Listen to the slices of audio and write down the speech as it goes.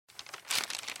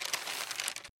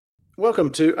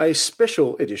Welcome to a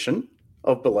special edition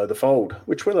of Below the Fold,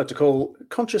 which we like to call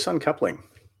conscious uncoupling.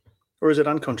 Or is it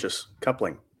unconscious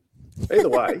coupling? Either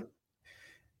way,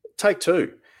 take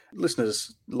two.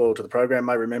 Listeners loyal to the program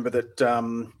may remember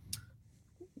that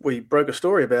we broke a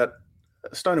story about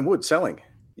Stone and Wood selling.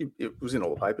 It was in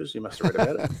all the papers. You must have read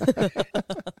about it.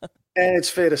 And it's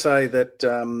fair to say that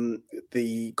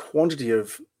the quantity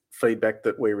of feedback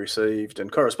that we received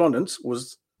and correspondence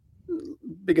was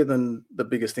bigger than the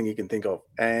biggest thing you can think of.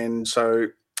 And so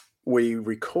we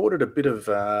recorded a bit of,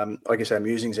 our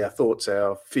musings, our thoughts,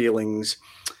 our feelings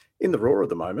in the raw of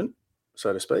the moment,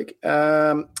 so to speak,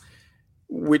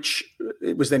 which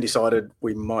it was then decided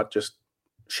we might just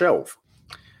shelve.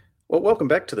 Well, welcome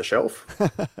back to the shelf.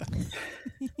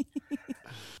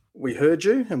 We heard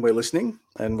you and we're listening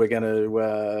and we're going to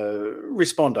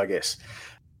respond, I guess.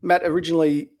 Matt,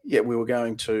 originally, we were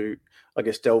going to,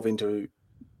 delve into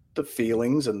the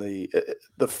feelings and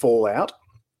the fallout,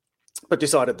 but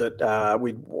decided that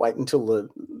we'd wait until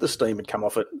the steam had come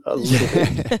off it a little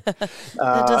bit.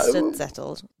 The dust had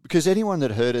settled. Because anyone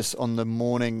that heard us on the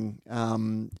morning,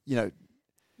 when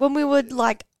we were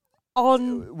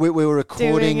we were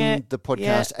recording the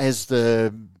podcast as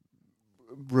the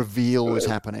reveal was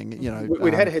happening.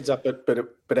 We'd had a heads up,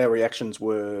 but our reactions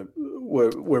were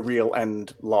real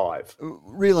and live.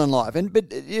 But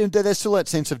there's still that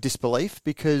sense of disbelief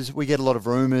because we get a lot of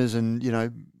rumours and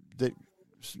that.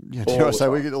 Dare I say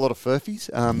we get a lot of furfies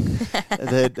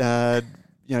that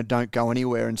don't go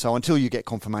anywhere, and so until you get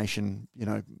confirmation,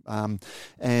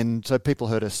 and so people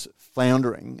heard us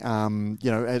floundering,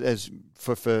 as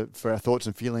for our thoughts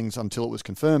and feelings until it was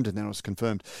confirmed, and then it was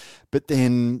confirmed. But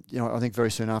then, I think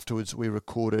very soon afterwards we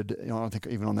recorded. I think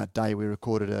even on that day we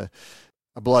recorded a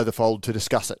Below the Fold to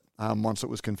discuss it once it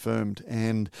was confirmed,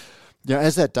 and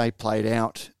as that day played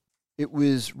out. It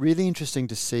was really interesting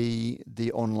to see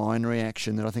the online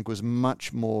reaction that I think was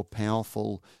much more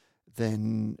powerful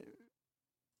than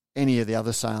any of the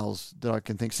other sales that I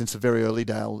can think since the very early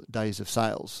days of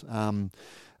sales.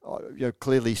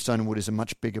 Clearly Stone & Wood is a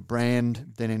much bigger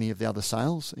brand than any of the other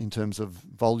sales in terms of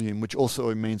volume, which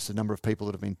also means the number of people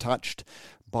that have been touched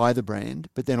by the brand.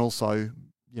 But then also,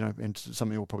 and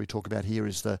something we'll probably talk about here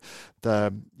is the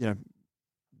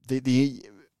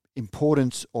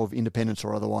importance of independence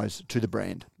or otherwise to the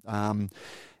brand. And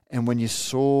when you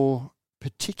saw,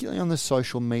 particularly on the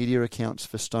social media accounts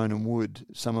for Stone & Wood,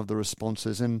 some of the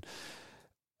responses, and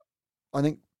I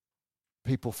think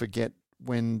people forget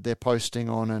when they're posting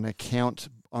on an account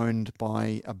owned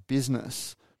by a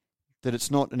business that it's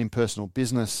not an impersonal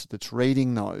business that's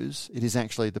reading those, it is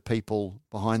actually the people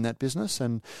behind that business.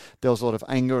 And there was a lot of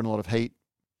anger and a lot of heat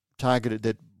targeted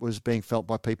that was being felt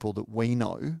by people that we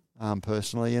know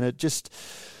personally, and it just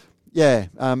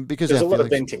because there's a lot of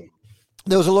venting.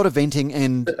 There was a lot of venting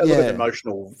and a lot of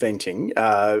emotional venting,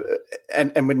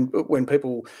 and when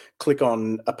people click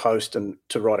on a post and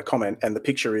to write a comment, and the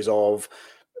picture is of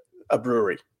a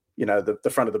brewery,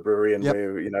 the front of the brewery, and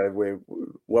we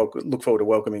look forward to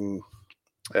welcoming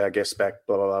our guests back,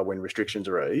 blah blah blah, when restrictions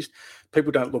are eased.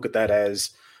 People don't look at that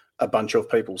as a bunch of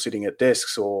people sitting at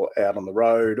desks or out on the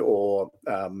road or,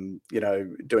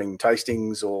 doing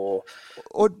tastings or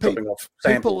dropping off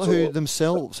samples. People who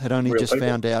themselves had only just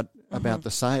found out about the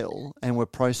sale and were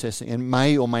processing and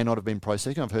may or may not have been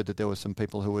processing. I've heard that there were some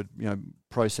people who were,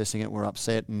 processing it, were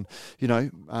upset and,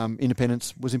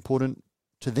 independence was important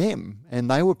to them and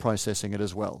they were processing it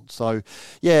as well. So,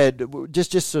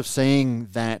 just sort of seeing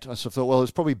that, I sort of thought, well,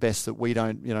 it's probably best that we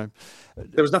don't, There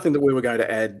was nothing that we were going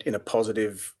to add in a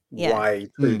positive way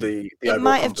to the It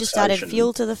might have just added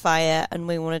fuel to the fire, and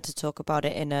we wanted to talk about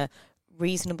it in a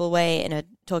reasonable way,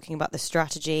 talking about the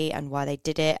strategy and why they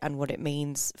did it and what it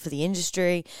means for the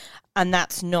industry. And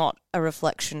that's not a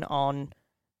reflection on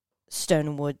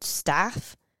Stone & Wood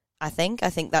staff. I think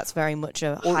that's very much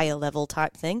a higher level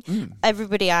type thing.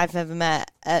 Everybody I've ever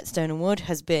met at Stone & Wood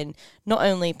has been not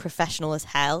only professional as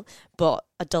hell, but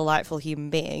a delightful human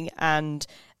being. And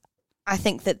I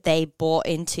think that they bought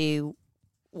into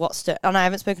and I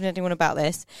haven't spoken to anyone about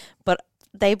this, but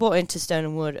they bought into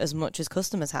Stone & Wood as much as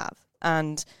customers have,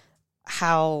 and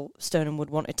how Stone & Wood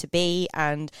want it to be,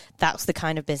 and that's the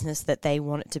kind of business that they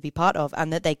want it to be part of,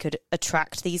 and that they could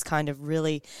attract these kind of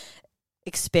really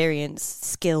experienced,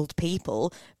 skilled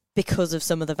people because of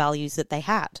some of the values that they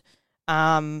had.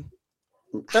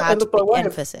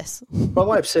 Emphasis. By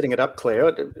way of setting it up, Claire,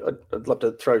 I'd love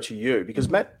to throw to you, because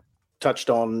Matt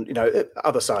touched on,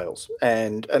 other sales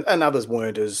and others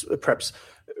weren't as perhaps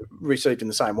received in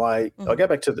the same way. I go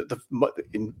back to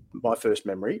in my first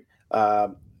memory,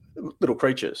 Little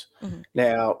Creatures.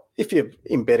 Now, if you're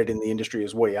embedded in the industry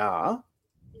as we are,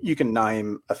 you can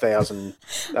name 1,000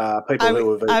 people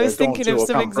who have. I was gone thinking to of or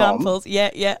some come examples. from.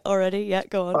 Yeah, already. Yeah,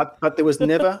 go on. But there was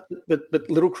never. but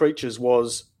Little Creatures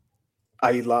was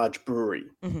a large brewery.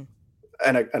 Mm-hmm.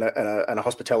 And a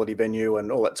hospitality venue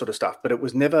and all that sort of stuff, but it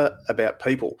was never about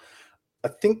people. I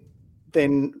think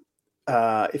then,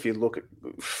 if you look at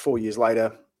 4 years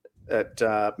later at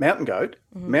Mountain Goat,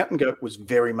 Mountain Goat was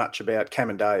very much about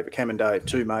Cam and Dave,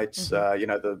 two mates.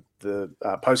 The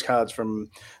postcards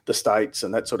from the States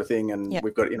and that sort of thing. And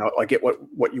we've got, I get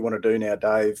what you want to do now,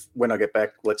 Dave. When I get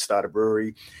back, let's start a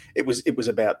brewery. It was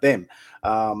about them.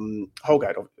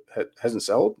 Holgate hasn't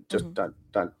sold. Just don't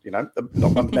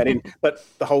not bumping that in. But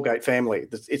the Holgate family,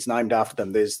 it's named after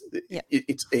them.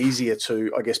 It's easier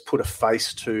to, I guess, put a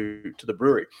face to the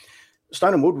brewery.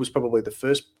 Stone and Wood was probably the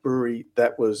first brewery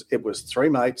it was three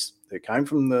mates who came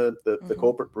from the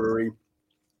corporate brewery.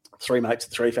 Three mates,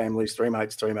 three families, three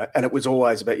mates, and it was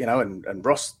always about, and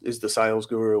Ross is the sales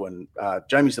guru, and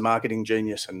Jamie's the marketing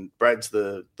genius, and Brad's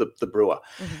the brewer,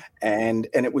 and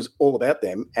it was all about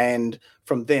them. And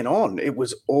from then on, it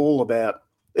was more about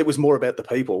the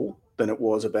people than it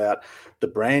was about the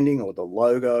branding or the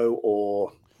logo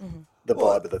or the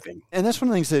vibe of the thing. And that's one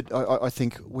of the things that I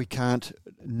think we can't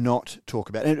not talk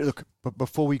about. And look, but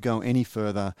before we go any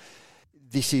further,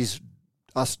 this is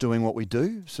us doing what we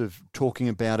do, sort of talking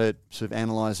about it, sort of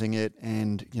analysing it,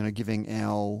 and giving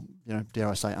our dare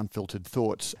I say unfiltered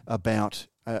thoughts about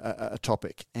a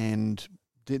topic. And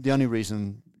the only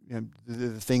reason,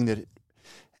 the thing that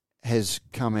has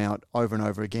come out over and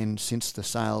over again since the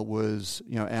sale was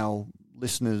our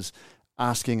listeners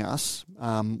asking us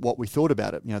what we thought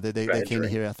about it. They're keen to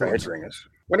hear our thoughts.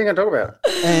 What are you going to talk about?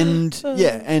 And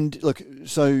and look,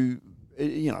 so.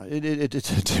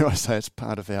 Dare I say, it's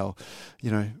part of our,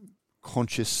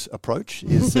 conscious approach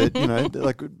is that,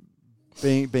 like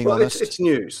being honest. It's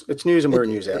news. It's news, and we're a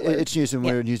news outlet. It's news, and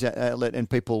we're a news outlet, and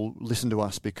people listen to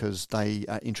us because they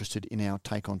are interested in our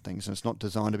take on things. And it's not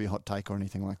designed to be a hot take or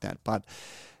anything like that. But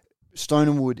Stone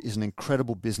and Wood is an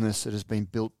incredible business that has been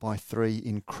built by three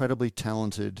incredibly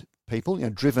talented people,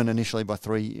 driven initially by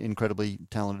three incredibly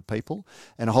talented people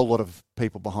and a whole lot of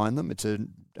people behind them. It's a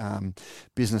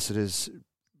business that has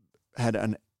had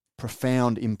a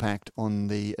profound impact on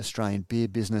the Australian beer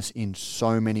business in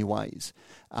so many ways.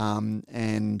 I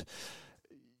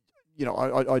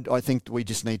think we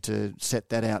just need to set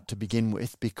that out to begin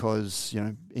with, because,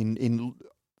 in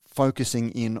focusing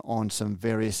in on some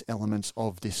various elements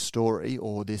of this story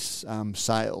or this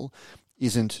sale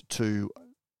isn't to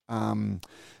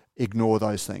ignore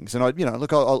those things. And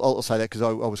I'll say that because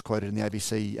I was quoted in the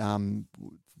ABC, and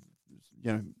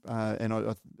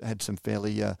I had some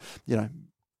fairly,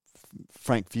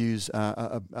 frank views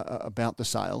about the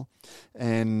sale.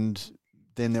 And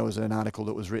then there was an article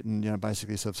that was written,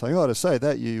 basically sort of saying, to say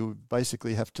that you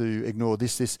basically have to ignore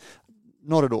this.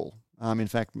 Not at all. In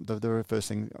fact, the very first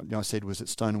thing I said was that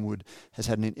Stone and Wood has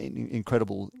had an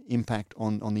incredible impact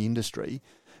on the industry,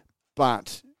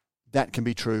 but that can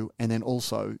be true, and then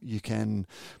also you can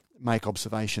make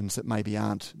observations that maybe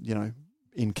aren't,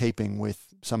 in keeping with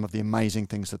some of the amazing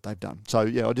things that they've done. So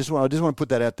I just want to put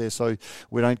that out there so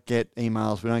we don't get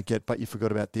emails, but you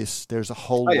forgot about this. There's a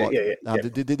whole lot.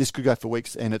 This could go for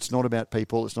weeks, and it's not about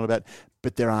people. It's not about,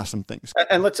 but there are some things.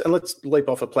 And let's leap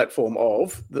off a platform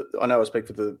of. I know I speak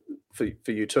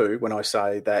for you too when I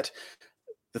say that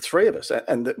the three of us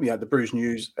and the Brews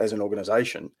News as an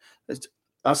organisation.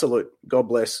 Our salute. God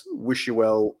bless. Wish you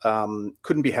well.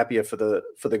 Couldn't be happier for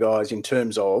the guys in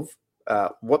terms of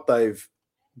what they've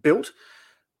built,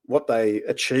 what they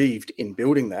achieved in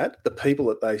building that, the people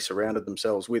that they surrounded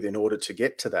themselves with in order to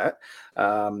get to that,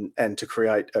 and to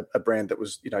create a brand that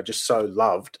was just so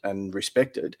loved and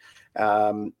respected.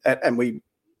 And we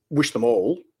wish them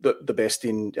all the best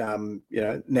in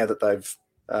now that they've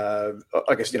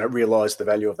realised the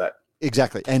value of that.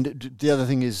 Exactly. And the other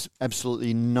thing is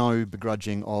absolutely no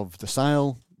begrudging of the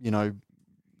sale.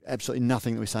 Absolutely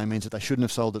nothing that we say means that they shouldn't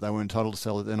have sold it, they were entitled to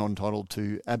sell it, they're not entitled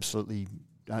to absolutely.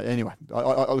 Anyway,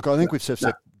 I think we've set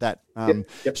that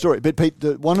story. But Pete,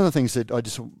 one of the things that I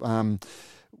just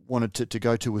wanted to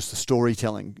go to was the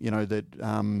storytelling,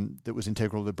 that was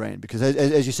integral to the brand. Because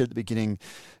as you said at the beginning,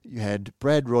 you had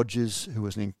Brad Rogers, who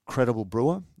was an incredible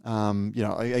brewer.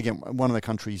 Again, one of the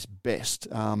country's best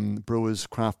brewers,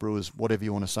 craft brewers, whatever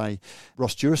you want to say.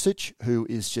 Ross Jurisic, who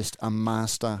is just a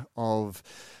master of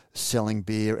selling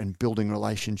beer and building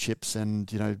relationships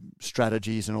and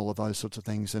strategies and all of those sorts of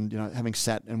things. And having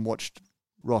sat and watched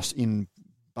Ross in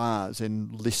bars,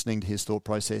 and listening to his thought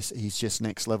process, he's just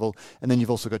next level. And then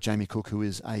you've also got Jamie Cook, who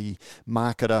is a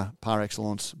marketer par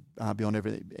excellence beyond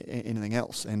anything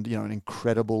else, and an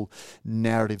incredible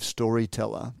narrative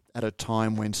storyteller at a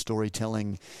time when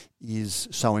storytelling is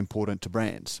so important to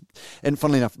brands. And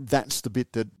funnily enough, that's the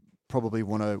bit that probably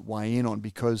want to weigh in on,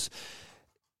 because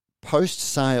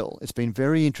post-sale, it's been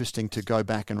very interesting to go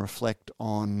back and reflect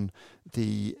on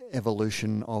the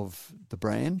evolution of the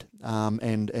brand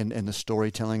and the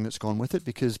storytelling that's gone with it.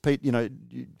 Because, Pete,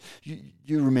 you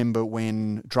remember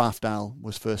when Draftdale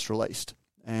was first released.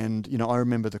 And, I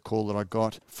remember the call that I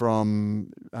got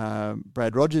from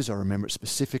Brad Rogers. I remember it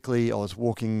specifically. I was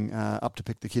walking up to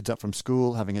pick the kids up from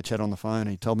school, having a chat on the phone.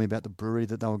 He told me about the brewery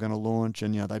that they were going to launch.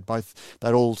 And,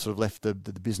 they'd all sort of left the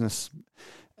business.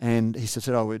 And he said,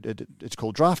 it's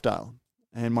called Draftdale.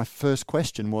 And my first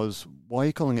question was, why are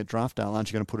you calling it Draftdale? Aren't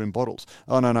you going to put it in bottles?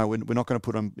 Oh, no, we're not going to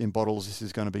put them in bottles. This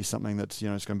is going to be something that's,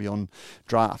 it's going to be on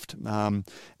draft. Then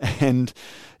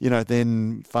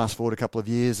fast forward a couple of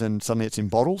years and suddenly it's in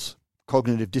bottles.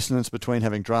 Cognitive dissonance between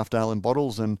having Draftdale and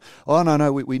bottles. And,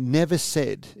 we never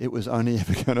said it was only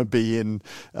ever going to be in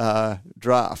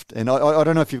draft. And I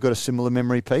don't know if you've got a similar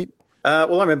memory, Pete.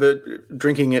 Well, I remember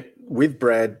drinking it with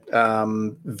Brad,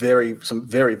 some very,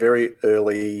 very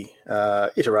early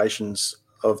iterations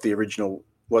of the original,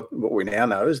 what we now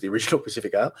know as the original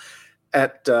Pacific Ale,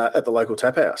 at the local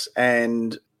tap house,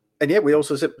 and we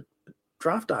also said,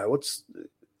 Draftdale,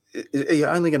 are you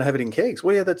only going to have it in kegs?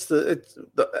 Well, yeah, that's the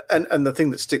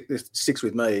thing that sticks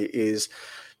with me is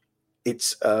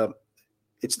it's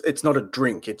not a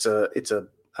drink, it's a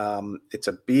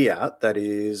beer that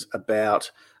is about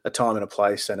a time and a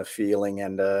place and a feeling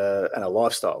and a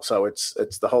lifestyle. So it's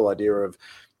the whole idea of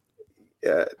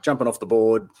jumping off the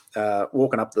board,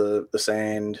 walking up the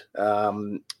sand,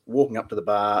 walking up to the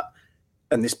bar,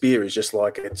 and this beer is just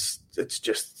like it's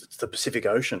the Pacific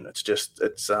Ocean.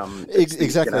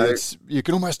 Exactly. You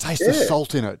can almost taste the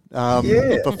salt in it.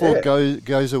 Before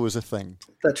Goza was a thing.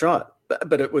 That's right.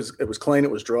 But it was clean.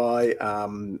 It was dry.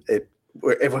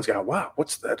 Everyone's going, wow,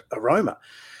 what's that aroma?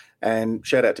 And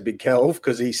shout out to Big Kelv,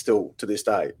 because he still to this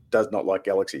day does not like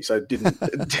Galaxy, so did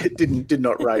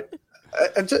not rate.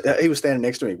 And he was standing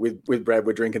next to me with Brad.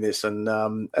 We're drinking this, and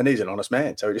he's an honest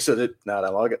man, so he just said, "No, I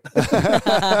don't like it."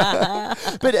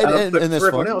 but for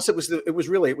everyone else, it was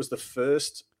the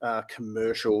first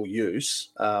commercial use.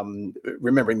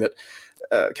 Remembering that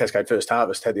Cascade First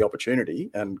Harvest had the opportunity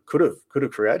and could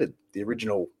have created the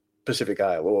original Pacific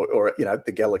Ale or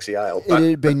the Galaxy Ale. But, it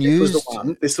had been used.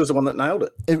 This was the one that nailed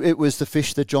it. It was the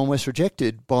fish that John West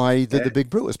rejected by the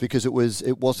big brewers, because it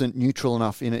wasn't neutral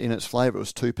enough in its flavour. It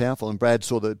was too powerful, and Brad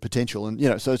saw the potential.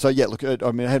 And so yeah. Look, I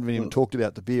mean, I hadn't even talked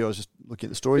about the beer. I was just looking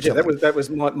at the story. Yeah, that was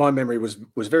my memory was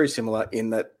very similar in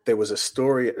that there was a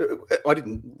story. I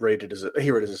didn't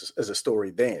hear it as a story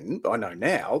then. I know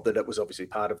now that it was obviously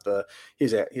part of the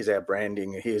here's our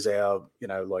branding. Here's our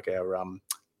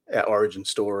our origin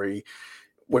story.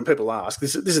 When people ask,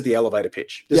 this is the elevator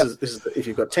pitch. This is if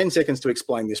you've got 10 seconds to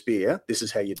explain this beer, this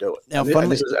is how you do it. Now,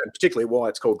 and this is particularly why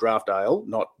it's called draft ale,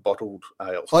 not bottled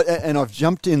ale. And I've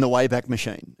jumped in the Wayback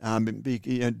Machine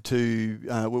to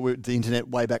the internet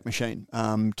Wayback Machine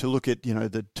to look at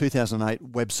the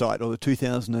 2008 website or the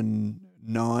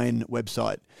 2009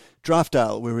 website. Draft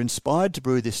ale were inspired to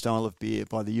brew this style of beer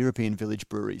by the European village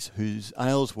breweries, whose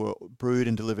ales were brewed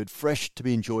and delivered fresh to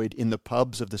be enjoyed in the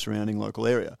pubs of the surrounding local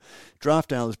area.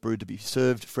 Draft ale is brewed to be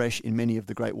served fresh in many of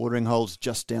the great watering holes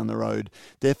just down the road.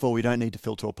 Therefore, we don't need to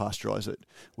filter or pasteurise it.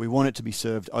 We want it to be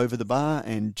served over the bar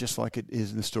and just like it is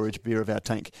in the storage beer of our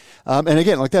tank. And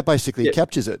again, like that basically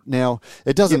captures it. Now,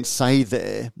 it doesn't say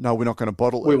there, no, we're not going to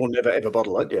bottle it. We will never, ever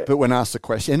bottle it, But when asked the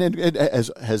question, and it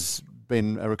has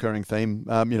been a recurring theme.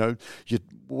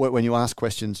 When you ask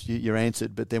questions, you're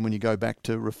answered, but then when you go back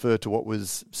to refer to what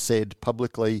was said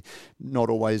publicly, not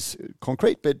always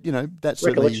concrete, but that's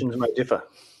recollections may differ.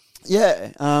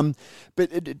 Yeah,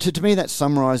 but to me that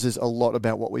summarises a lot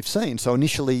about what we've seen. So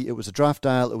initially it was a draft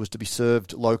ale, it was to be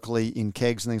served locally in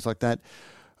kegs and things like that.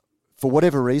 For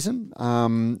whatever reason,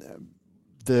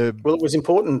 it was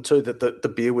important too that the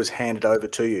beer was handed over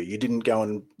to you. You didn't go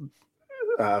and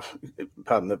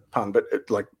pardon the pun, but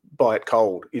buy it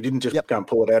cold. You didn't just go and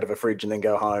pull it out of a fridge and then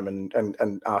go home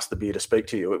and ask the beer to speak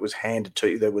to you. It was handed to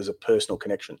you. There was a personal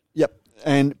connection. Yep.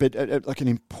 But an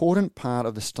important part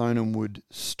of the Stone and Wood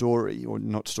story, or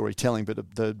not storytelling, but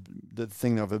the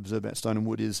thing that I've observed about Stone and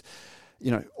Wood is,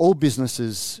 all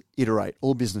businesses iterate,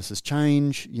 all businesses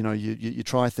change. You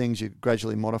try things, you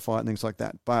gradually modify it and things like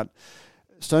that. But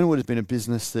Stone and Wood has been a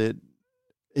business that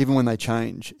even when they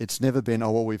change, it's never been,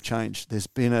 oh, well, we've changed. There's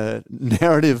been a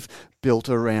narrative built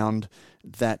around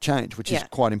that change, which is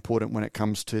quite important when it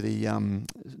comes to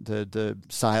the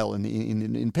sale and the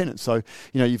independence. So,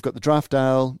 you've got the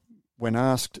Draftail. When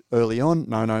asked early on,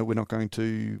 no, we're not going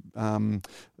to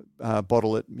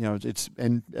bottle it.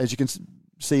 And as you can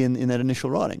see in that initial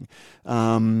writing,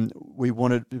 we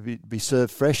wanted to be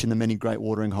served fresh in the many great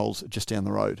watering holes just down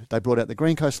the road. They brought out the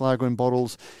Green Coast Lager in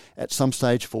bottles. At some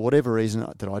stage, for whatever reason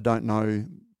that I don't know,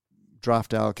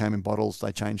 Draftail came in bottles.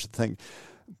 They changed the thing.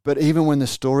 But even when the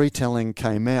storytelling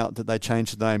came out that they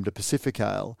changed the name to Pacific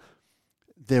Ale,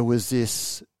 there was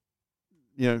this,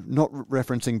 not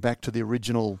referencing back to the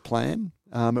original plan.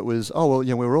 It was,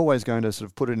 we were always going to sort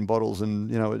of put it in bottles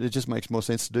and, it just makes more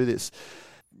sense to do this.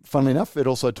 Funnily enough, it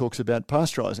also talks about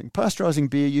pasteurising. Pasteurising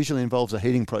beer usually involves a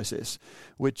heating process,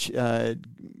 which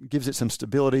gives it some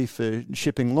stability for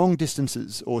shipping long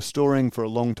distances or storing for a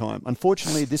long time.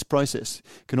 Unfortunately, this process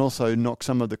can also knock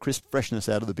some of the crisp freshness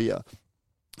out of the beer.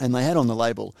 And they had on the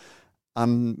label,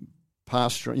 no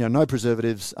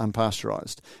preservatives,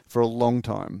 unpasteurised, for a long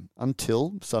time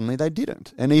until suddenly they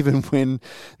didn't. And even when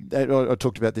I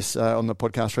talked about this on the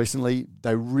podcast recently,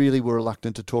 they really were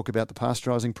reluctant to talk about the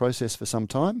pasteurising process for some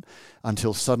time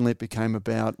until suddenly it became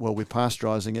about, well, we're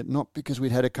pasteurising it, not because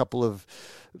we'd had a couple of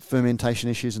fermentation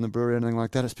issues in the brewery or anything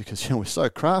like that. It's because, we're so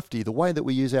crafty. The way that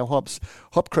we use our hops,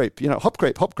 hop creep.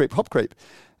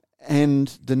 And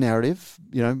the narrative,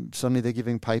 suddenly they're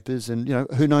giving papers and,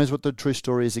 who knows what the true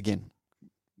story is again.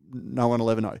 No one will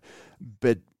ever know.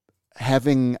 But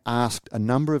having asked a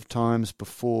number of times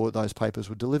before those papers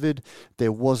were delivered,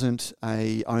 there wasn't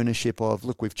a ownership of,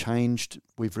 look, we've changed,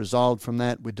 we've resolved from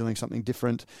that, we're doing something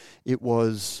different. It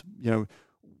was,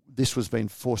 this was being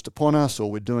forced upon us,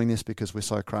 or we're doing this because we're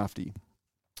so crafty.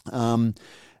 And,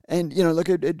 look,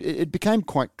 it became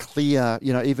quite clear,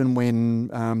 even when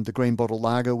the Green Bottle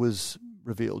Lager was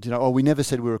revealed, we never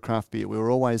said we were a craft beer. We were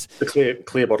always the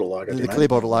clear bottle lager. The clear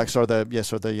bottle lager. The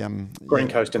Green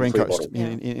Coast in a clear bottle.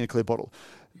 In a clear bottle.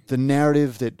 The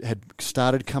narrative that had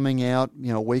started coming out,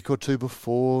 a week or two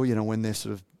before, when they're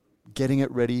sort of getting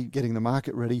it ready, getting the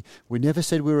market ready. We never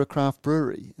said we were a craft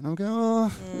brewery. And I'm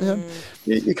going,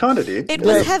 You kind of did. It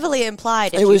was heavily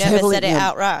implied if you never said it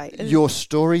outright. Your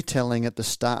storytelling at the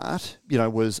start,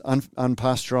 was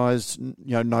unpasteurised,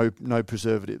 no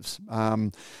preservatives.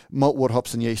 Malt, wort,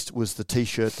 hops and yeast was the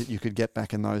T-shirt that you could get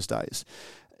back in those days.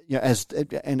 As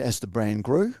the brand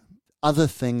grew, other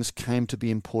things came to be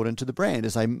important to the brand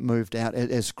as they moved out,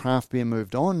 as craft beer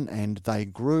moved on and they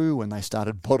grew and they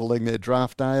started bottling their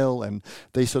draft ale and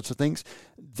these sorts of things.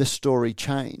 The story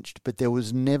changed, but there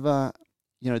was never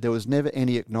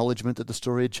any acknowledgement that the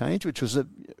story had changed, which was an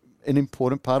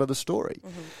important part of the story.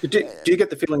 Mm-hmm. Do you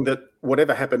get the feeling that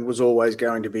whatever happened was always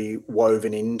going to be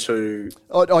woven into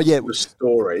the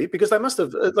story? Because they must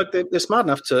have, they're smart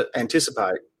enough to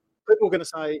anticipate. People are going to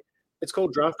say, it's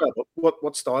called draft ale, but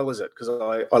what style is it? Because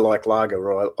I like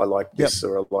lager, or I like this,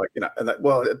 or I like, and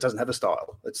it doesn't have a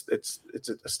style. It's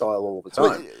a style all the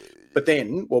time. But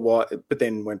then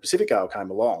when Pacific Ale came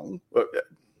along,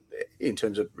 in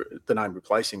terms of the name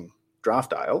replacing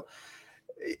draft ale,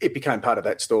 it became part of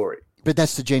that story. But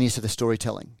that's the genius of the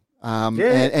storytelling.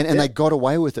 They got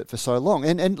away with it for so long.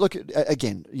 And look,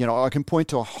 again, I can point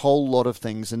to a whole lot of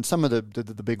things, and some of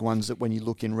the big ones that when you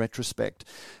look in retrospect,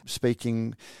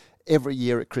 speaking. Every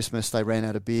year at Christmas they ran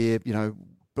out of beer,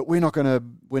 but we're not going to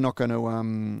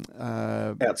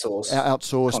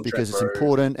outsource because it's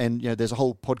important. And there's a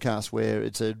whole podcast where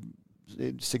it's a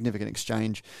significant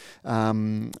exchange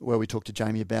where we talk to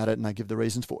Jamie about it and they give the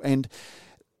reasons for. And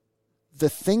the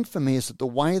thing for me is that the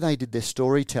way they did their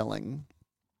storytelling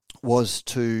was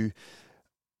to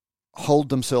hold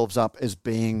themselves up as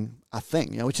being a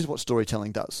thing, which is what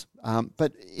storytelling does.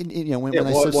 But when they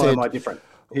why said, am I different?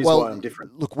 Here's why I'm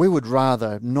different. Look, we would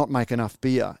rather not make enough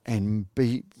beer and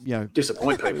be,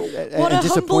 disappoint people. What a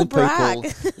humble brag!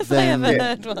 If I ever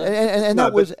heard one. And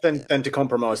that was then to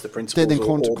compromise the principles. Then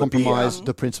compromise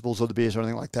the principles of the beers or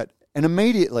anything like that. And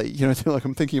immediately,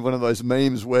 I'm thinking of one of those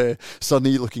memes where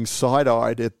suddenly you're looking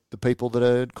side-eyed at the people that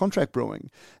are contract brewing,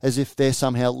 as if they're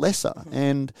somehow lesser.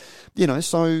 And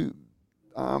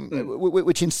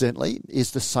which incidentally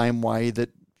is the same way that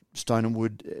Stone and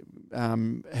Wood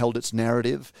held its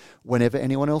narrative whenever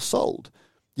anyone else sold.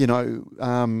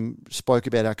 Spoke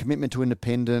about our commitment to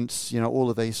independence, all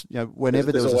of these,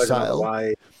 whenever there was a sale,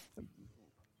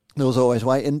 there was always a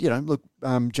way. And,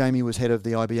 Jamie was head of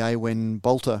the IBA when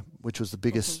Bolter, which was the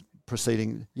biggest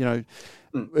proceeding.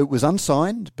 It was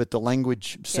unsigned, but the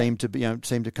language seemed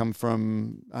to come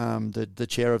from the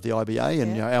chair of the IBA,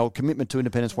 and our commitment to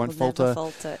independence won't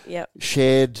falter. Yep.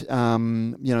 Shared,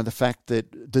 the fact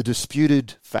that the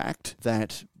disputed fact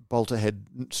that Bolter had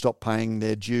stopped paying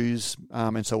their dues,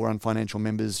 and so were unfinancial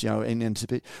members,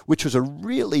 which was a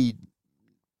really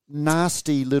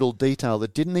nasty little detail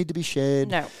that didn't need to be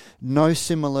shared. No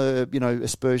similar,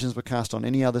 aspersions were cast on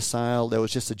any other sale. There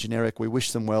was just a generic, we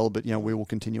wish them well, but, we will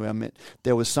continue our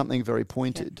There was something very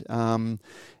pointed. And,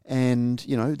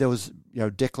 there was,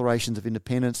 declarations of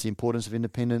independence, the importance of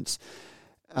independence.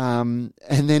 And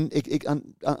then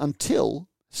until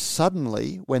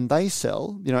suddenly when they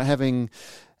sell, having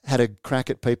had a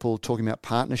crack at people talking about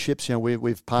partnerships.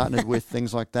 We've partnered with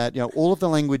things like that. All of the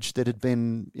language that had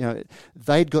been,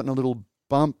 they'd gotten a little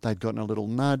bump, they'd gotten a little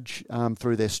nudge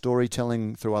through their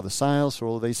storytelling, through other sales, through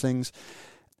all of these things.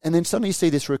 And then suddenly you see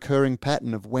this recurring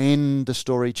pattern of when the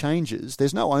story changes,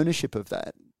 there's no ownership of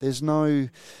that. There's no,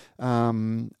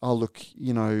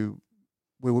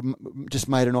 we were just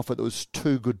made an offer that was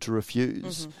too good to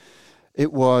refuse. Mm-hmm.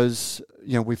 It was,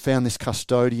 we found this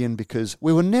custodian because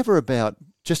we were never about,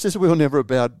 just as we were never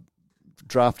about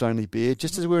draft-only beer,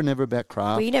 just as we were never about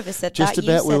craft. We never said just that.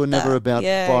 About we were never about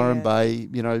Byron Bay,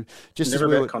 just never as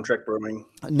we about were contract brewing.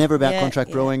 Never about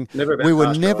contract brewing. Never about we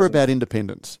were never about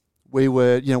independence. We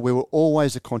were, we were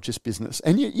always a conscious business.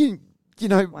 And you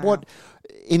know what,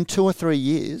 in 2 or 3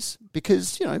 years,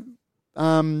 because,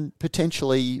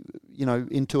 potentially,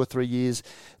 in 2 or 3 years,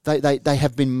 they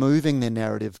have been moving their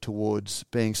narrative towards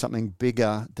being something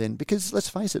bigger than, because let's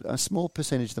face it, a small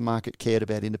percentage of the market cared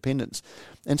about independence.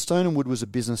 And Stone & Wood was a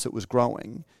business that was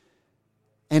growing.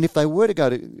 And if they were to go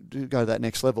to that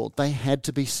next level, they had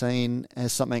to be seen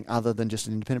as something other than just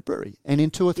an independent brewery. And in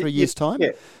 2 or 3 years' time,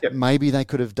 maybe they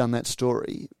could have done that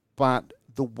story. But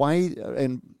the way,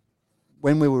 and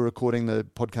when we were recording the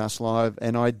podcast live,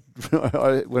 and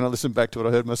when I listened back to it,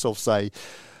 I heard myself say,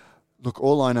 look,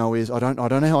 all I know is, I don't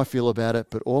know how I feel about it,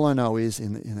 but all I know is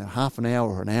in a half an hour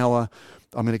or an hour,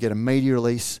 I'm going to get a media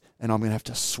release and I'm going to have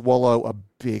to swallow a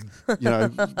big,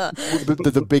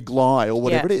 the big lie or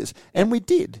whatever it is. And we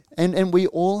did. And we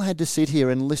all had to sit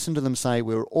here and listen to them say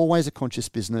we were always a conscious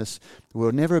business. We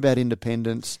were never about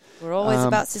independence. We're always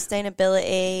about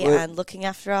sustainability and looking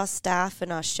after our staff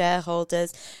and our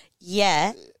shareholders.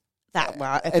 Yeah. That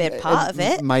were a big part of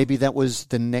it. Maybe that was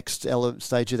the next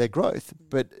stage of their growth,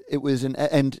 but it was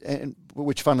and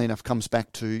which, funnily enough, comes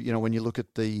back to when you look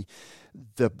at the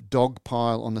dog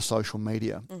pile on the social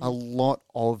media, a lot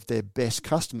of their best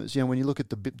customers. When you look at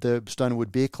the Stone &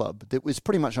 Wood Beer Club, that was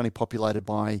pretty much only populated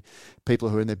by people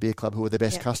who were in their beer club who were their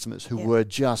best customers, who were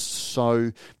just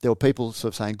so. There were people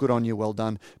sort of saying, "Good on you, well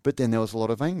done," but then there was a lot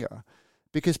of anger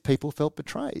because people felt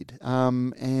betrayed,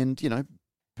 and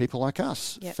people like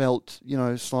us felt,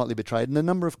 slightly betrayed. And the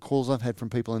number of calls I've had from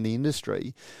people in the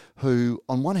industry who,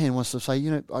 on one hand, wants to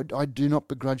say, I do not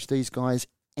begrudge these guys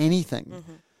anything.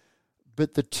 Mm-hmm.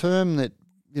 But the term that,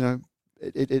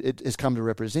 it has come to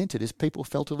represent it is people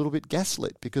felt a little bit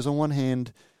gaslit because on one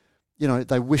hand,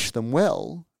 they wish them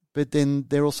well, but then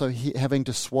they're also having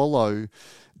to swallow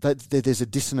that there's a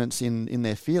dissonance in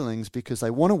their feelings because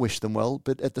they want to wish them well,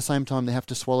 but at the same time they have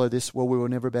to swallow this, we were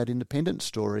never about independence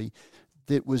story.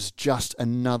 That was just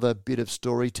another bit of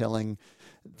storytelling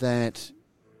that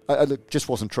just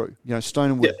wasn't true.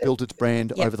 Stone & Wood built its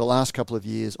brand over the last couple of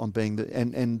years on being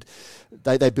and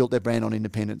they built their brand on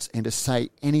independence. And to say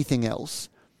anything else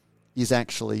is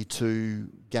actually to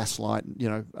gaslight.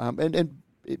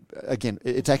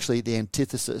 It's actually the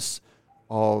antithesis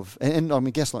of. And I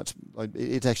mean, gaslight's.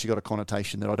 It's actually got a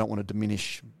connotation that I don't want to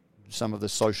diminish. Some of the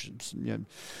social,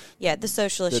 the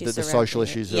social issues, the social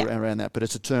issues around that. But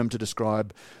it's a term to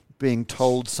describe being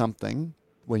told something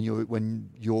when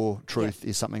your truth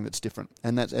is something that's different,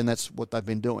 and that's what they've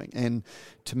been doing. And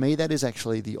to me, that is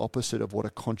actually the opposite of what a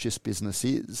conscious business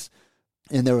is.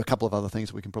 And there are a couple of other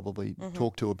things we can probably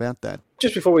talk to about that.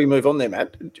 Just before we move on there,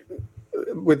 Matt,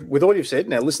 with all you've said,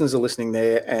 now listeners are listening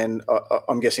there, and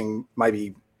I'm guessing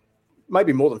maybe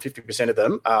more than 50% of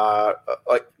them are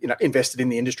invested in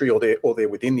the industry or they're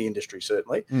within the industry,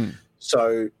 certainly. Mm.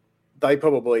 So they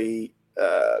probably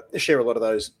share a lot of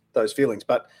those feelings.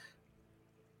 But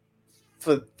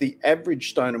for the average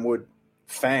Stone & Wood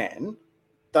fan,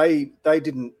 they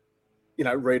didn't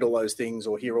read all those things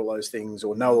or hear all those things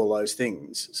or know all those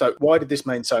things. So why did this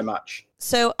mean so much?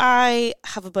 So I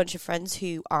have a bunch of friends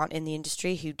who aren't in the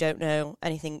industry, who don't know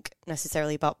anything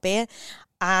necessarily about beer.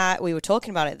 We were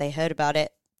talking about it. They heard about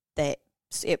it.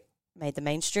 It made the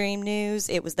mainstream news.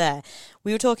 It was there.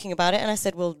 We were talking about it, and I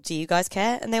said, well, do you guys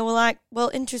care? And they were like, well,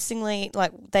 interestingly,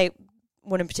 like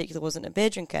one in particular wasn't a beer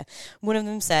drinker. One of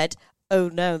them said, oh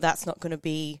no, that's not going to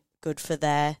be good for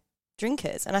their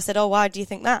drinkers. And I said, oh, why do you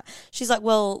think that? She's like,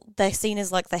 well, they're seen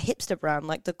as like the hipster brand,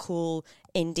 like the cool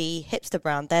indie hipster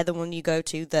brand. They're the one you go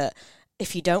to that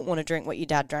if you don't want to drink what your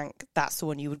dad drank, that's the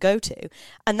one you would go to.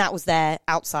 And that was their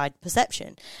outside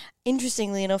perception.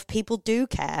 Interestingly enough, people do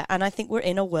care. And I think we're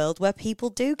in a world where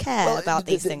people do care about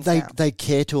these things now. They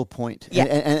care to a point. Yeah.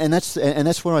 And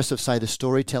that's where I sort of say the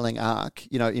storytelling arc,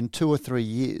 in 2 or 3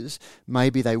 years,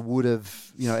 maybe they would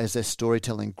have, as their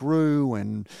storytelling grew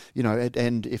and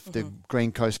if the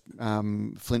Green Coast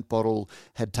Flint bottle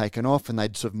had taken off and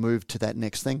they'd sort of moved to that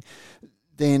next thing,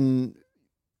 then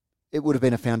it would have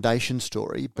been a foundation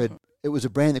story, but it was a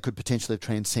brand that could potentially have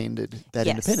transcended that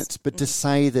independence. But to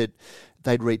say that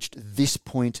they'd reached this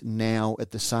point now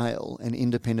at the sale and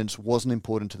independence wasn't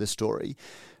important to the story,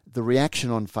 the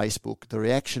reaction on Facebook, the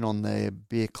reaction on their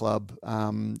beer club,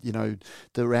 the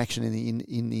reaction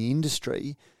in the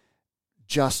industry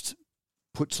just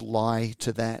puts lie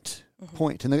to that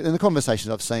point. And the conversations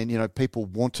I've seen, people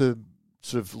want to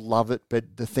sort of love it,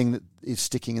 but the thing that is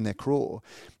sticking in their craw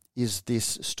is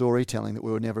this storytelling that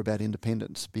we were never about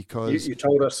independence, because you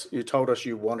told us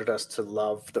you wanted us to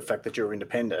love the fact that you're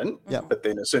independent, but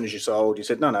then as soon as you sold, you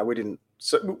said no, we didn't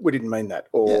mean that,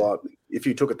 or if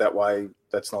you took it that way,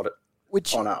 that's not it.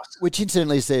 On us. Which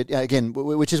incidentally said again,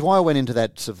 which is why I went into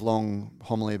that sort of long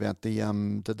homily about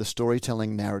the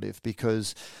storytelling narrative,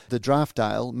 because the draft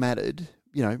ale mattered.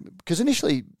 Because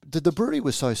initially the brewery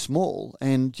was so small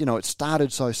and, it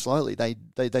started so slowly,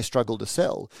 they struggled to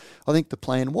sell. I think the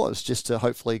plan was just to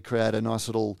hopefully create a nice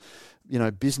little,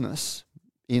 business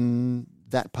in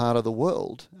that part of the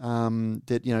world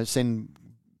that, send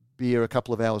beer a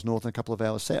couple of hours north and a couple of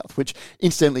hours south, which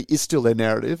incidentally is still their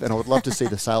narrative. And I would love to see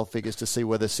the sale figures to see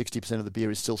whether 60% of the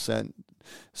beer is still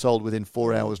sold within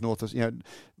 4 hours north of,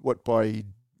 by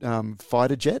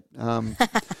fighter jet,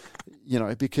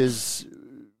 because...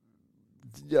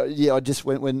 I just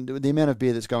when the amount of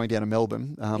beer that's going down to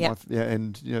Melbourne, how far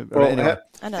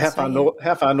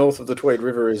north of the Tweed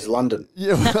River is London?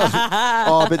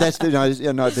 But that's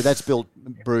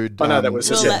brewed. I know that was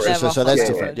so that's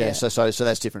different. Yeah, so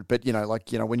that's different. But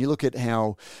when you look at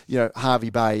how Harvey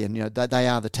Bay and they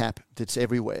are the tap that's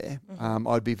everywhere.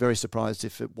 I'd be very surprised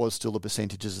if it was still the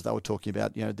percentages that they were talking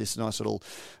about. This nice little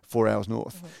 4 hours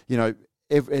north.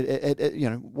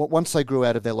 Once they grew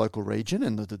out of their local region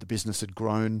and the business had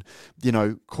grown,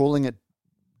 calling it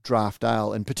draft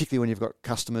ale, and particularly when you've got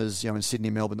customers, in Sydney,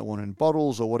 Melbourne that want it in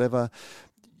bottles or whatever,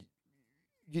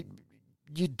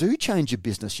 you do change your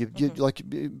business.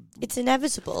 It's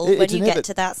inevitable when you get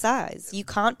to that size. You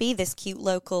can't be this cute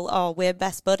local, we're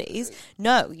best buddies.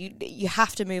 No, you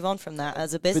have to move on from that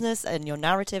as a business, and your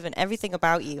narrative and everything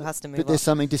about you has to move on. But there's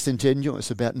something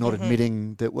disingenuous about not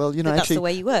admitting that, actually... that's the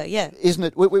way you were, Isn't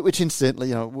it? Which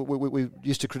incidentally, we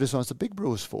used to criticise the big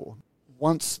brewers for.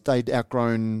 Once they'd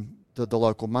outgrown the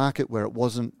local market where it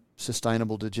wasn't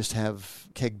sustainable to just have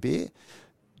keg beer,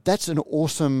 that's an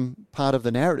awesome part of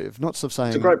the narrative. Not sort of saying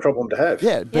it's a great problem to have.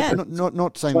 Yeah, but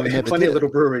not saying we never plenty did. of little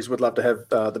breweries would love to have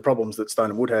the problems that Stone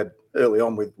and Wood had early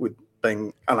on with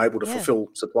being unable to fulfil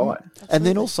supply. And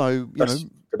then also,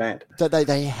 demand.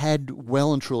 They had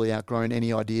well and truly outgrown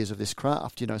any ideas of this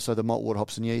craft. So the malt, water,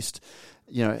 hops, and yeast,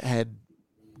 had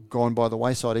gone by the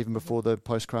wayside even before the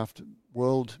post-craft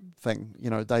world thing.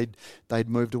 They'd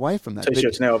moved away from that.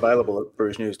 T-shirts now available at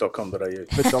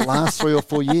brewsnews.com.au. But the last 3 or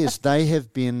 4 years, they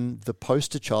have been the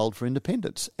poster child for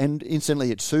independence. And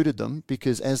instantly it suited them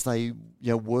because as they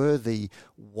were the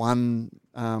one,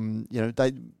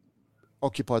 they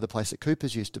occupied the place that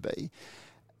Cooper's used to be,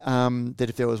 that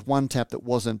if there was one tap that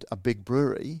wasn't a big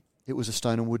brewery, it was a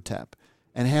Stone and Wood tap.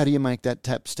 And how do you make that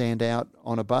tap stand out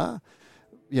on a bar?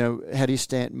 How do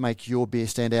you make your beer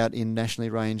stand out in nationally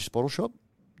ranged bottle shop?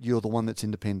 You're the one that's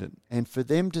independent. And for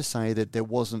them to say that there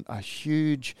wasn't a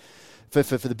huge, for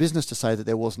the business to say that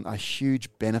there wasn't a huge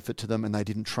benefit to them and they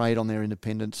didn't trade on their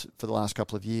independence for the last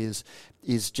couple of years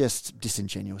is just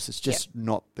disingenuous. It's just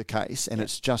not the case. And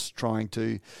it's just trying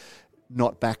to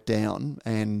not back down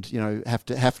and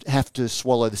have to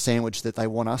swallow the sandwich that they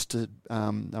want us to.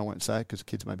 I won't say it because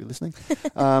kids may be listening.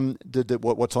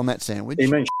 What's on that sandwich? You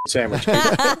mean sandwich?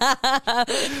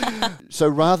 So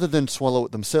rather than swallow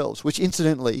it themselves, which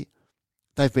incidentally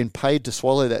they've been paid to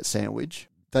swallow that sandwich,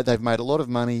 that they've made a lot of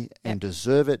money and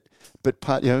deserve it. But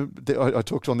I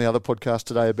talked on the other podcast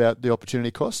today about the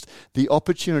opportunity cost. The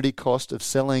opportunity cost of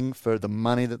selling for the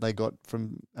money that they got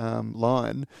from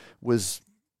Lion was.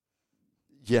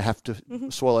 You have to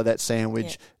swallow that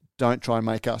sandwich. Don't try and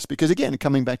make us. Because, again,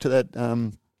 coming back to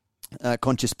that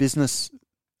conscious business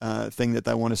thing that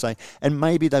they want to say. And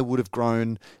maybe they would have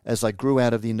grown as they grew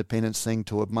out of the independence thing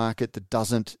to a market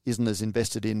that isn't as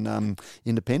invested in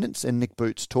independence. And Nick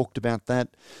Boots talked about that,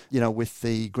 with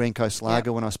the Green Coast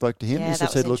Lager when I spoke to him. Yeah, he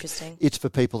said, look, it's for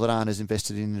people that aren't as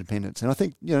invested in independence. And I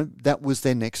think, that was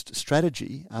their next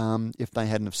strategy if they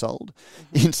hadn't have sold.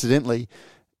 Mm-hmm. Incidentally,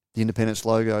 the independence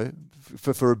logo,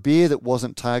 for a beer that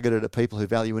wasn't targeted at people who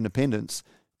value independence,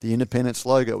 the independence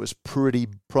logo was pretty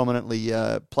prominently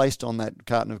placed on that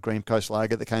carton of Green Coast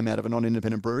Lager that came out of a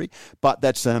non-independent brewery. But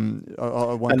that's I won't and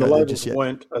go the there labels just yet.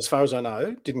 Weren't, as far as I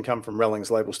know, didn't come from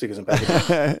Relling's label stickers and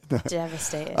packaging.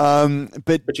 Devastated.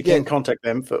 But you can contact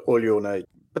them for all your need.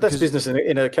 But that's business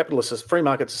in a capitalist, free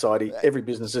market society. Every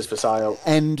business is for sale,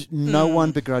 and no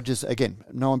one begrudges. Again,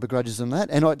 no one begrudges them that.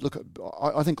 And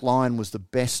I think Lion was the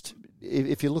best.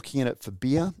 If you're looking at it for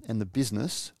beer and the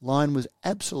business, Lion was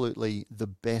absolutely the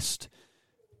best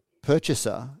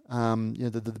purchaser,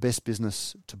 the best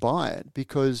business to buy it,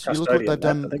 because you look what they've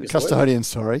done. Custodian,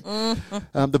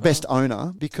 the best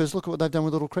owner, because look at what they've done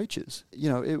with Little Creatures.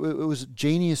 It was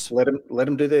genius. Let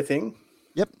them do their thing.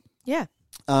 Yep. Yeah.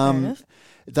 Fair enough.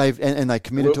 They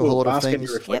committed to a lot of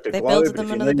things. Yep, they built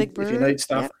them under the big brewery. If you need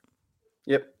stuff.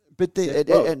 Yep. But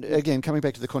and again, coming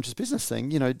back to the conscious business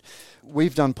thing,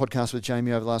 we've done podcasts with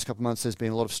Jamie over the last couple of months. There's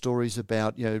been a lot of stories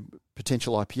about,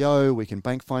 potential IPO. We can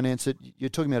bank finance it. You're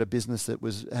talking about a business that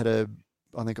had a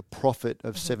profit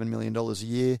of $7 million a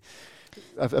year.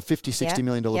 A $50-60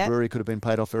 million brewery could have been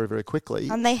paid off very, very quickly.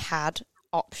 And they had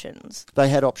options.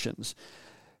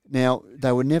 Now,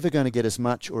 they were never going to get as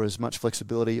much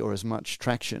flexibility or as much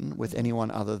traction with anyone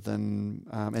other than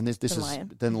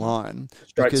Lion.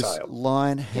 Because sale.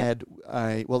 Lion had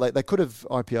they could have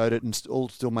IPO'd it and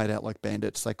still made out like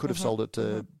bandits. They could have sold it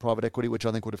to private equity, which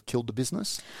I think would have killed the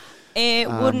business. It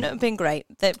wouldn't have been great.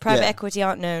 That private equity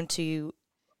aren't known to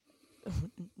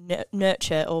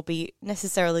nurture or be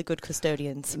necessarily good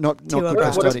custodians. Not good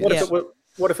custodians.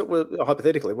 What if it were,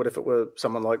 hypothetically,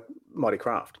 someone like Mighty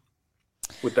Craft?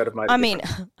 Would that have made?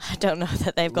 I don't know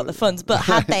that they've got the funds, but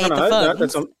had they the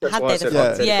funds?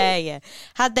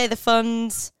 Had they the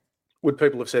funds? Would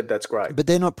people have said that's great? But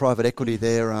they're not private equity.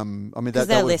 They're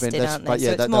they're listed, aren't they?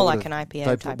 So it's more like an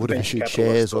IPO. They would have issued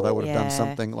shares, or they would have done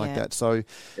something like that. So,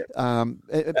 and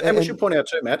we should point out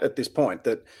too, Matt, at this point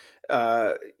that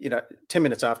 10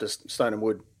 minutes after Stone and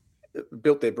Wood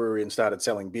built their brewery and started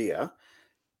selling beer,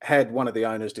 had one of the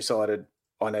owners decided,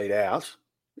 I need out.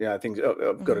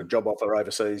 I've got a job offer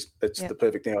overseas. It's the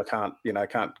perfect thing. I can't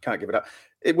give it up.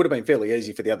 It would have been fairly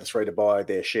easy for the other three to buy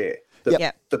their share.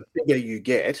 The bigger you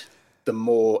get, the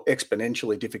more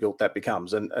exponentially difficult that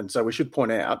becomes. And so we should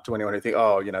point out to anyone who think,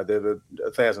 there were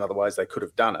 1,000 other ways they could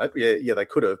have done it. Yeah, they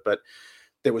could have, but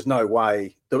there was no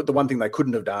way. The one thing they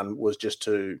couldn't have done was just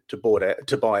to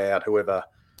buy out whoever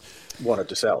wanted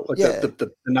to sell.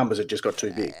 The numbers had just got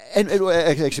too big. And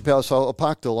actually, so I'll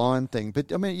park the Lion thing,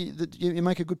 but I mean, you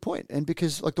make a good point. And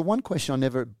because the one question I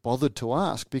never bothered to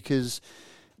ask, because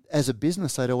as a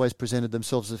business, they'd always presented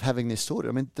themselves as having this sorted.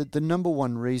 I mean, the number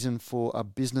one reason for a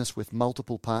business with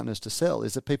multiple partners to sell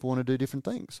is that people want to do different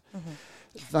things. Mm-hmm.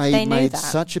 They made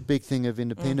such a big thing of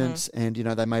independence, and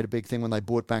they made a big thing when they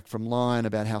bought back from Lion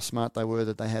about how smart they were,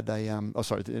 that they had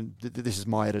this is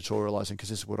my editorialising, because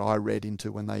this is what I read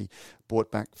into when they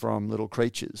bought back from Little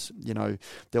Creatures.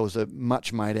 There was a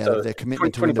much made out of their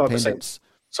commitment to independence.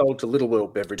 Sold to Little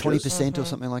World Beverages. 20% or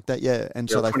something like that, and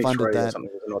so they funded that. Or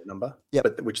something was an odd number,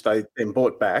 but which they then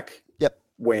bought back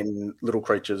when Little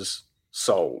Creatures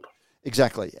sold.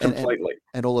 Exactly. Completely.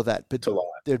 And all of that. But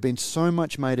there had been so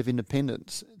much made of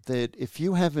independence that if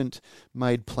you haven't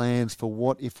made plans for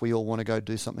what if we all want to go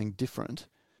do something different,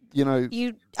 they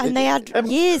had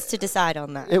years to decide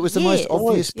on that. It was the most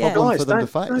obvious problem for them to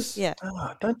face.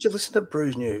 Don't you listen to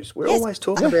Brews News? We're always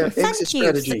talking about exit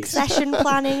strategies. Succession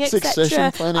planning,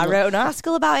 etc. I wrote an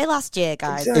article about it last year,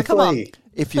 guys. Exactly. Come on.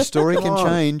 If your story can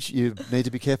change, you need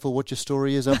to be careful what your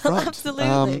story is up front. Absolutely.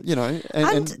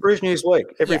 And Brews News Week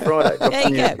every Friday. There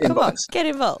you go. Come on, get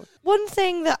involved. One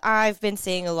thing that I've been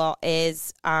seeing a lot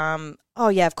is,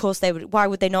 of course they would. Why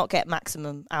would they not get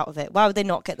maximum out of it? Why would they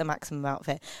not get the maximum out of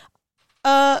it?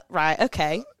 Right,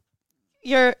 okay.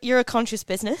 You're a conscious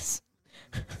business.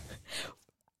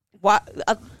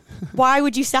 Why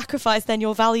would you sacrifice then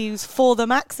your values for the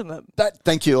maximum?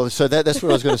 Thank you. So that's what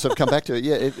I was going to sort of come back to.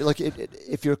 Yeah,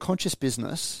 if you're a conscious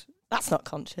business, that's not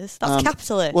conscious. That's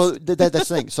capitalist. Well, that's the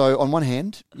thing. So on one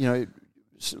hand,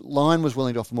 Lion was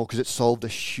willing to offer more because it solved a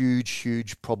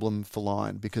huge problem for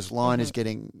Lion, because Lion is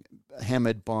getting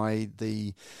hammered by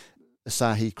the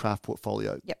Asahi craft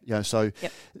portfolio. Yep.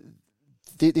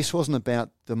 this wasn't about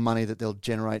the money that they'll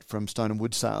generate from Stone and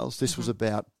Wood sales. This was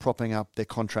about propping up their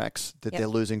contracts that they're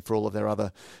losing for all of their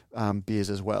other beers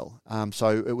as well.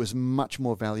 So it was much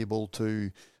more valuable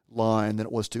to Lion than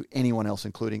it was to anyone else,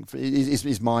 including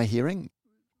is my hearing.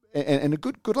 And a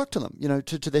good luck to them,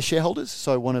 to their shareholders.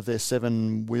 So one of their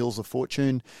 7 wheels of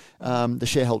fortune, the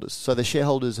shareholders. So the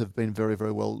shareholders have been very,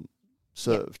 very well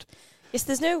served. Yes,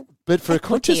 there's no. But for a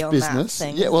conscious business, that's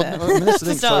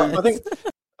the thing. So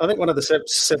I think one of the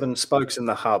 7 spokes in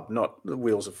the hub, not the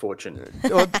wheels of fortune.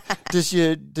 Does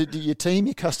your team,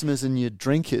 your customers, and your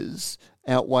drinkers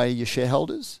outweigh your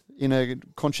shareholders in a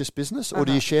conscious business, or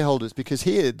do your shareholders? Because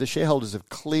here the shareholders have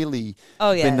clearly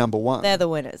been number one. They're the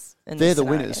winners. They're the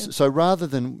winners. So rather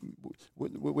than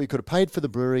we could have paid for the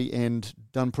brewery and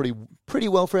done pretty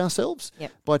well for ourselves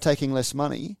by taking less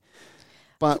money.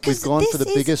 But because we've gone for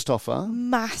the biggest offer.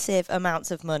 Massive amounts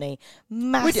of money.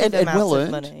 Massive amounts of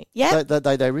money. Yeah.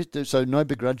 So no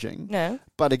begrudging. No.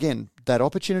 But again, that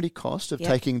opportunity cost of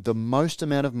taking the most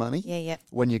amount of money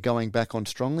when you're going back on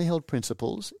strongly held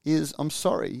principles is, I'm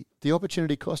sorry, the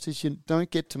opportunity cost is you don't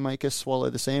get to make us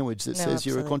swallow the sandwich that says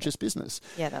you're a conscious business.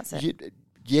 Yeah, that's it.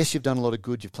 Yes, you've done a lot of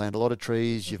good. You've planted a lot of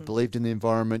trees. You've believed in the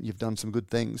environment. You've done some good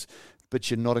things. But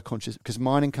you're not a conscious, because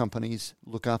mining companies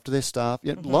look after their staff.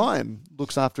 Lion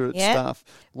looks after its staff.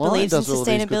 Lion believes does in all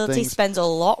these good sustainability, things. spends a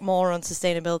lot more on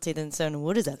sustainability than Stone and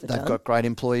Wood has ever done. They've got great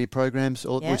employee programs,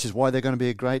 which is why they're going to be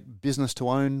a great business to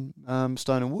own,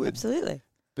 Stone and Wood. Absolutely.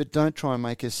 But don't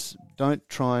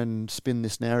try and spin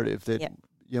this narrative that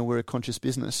we're a conscious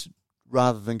business,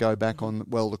 rather than go back on,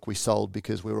 well, look, we sold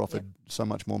because we were offered so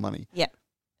much more money. Yeah.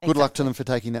 Good luck to them for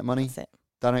taking that money. That's it.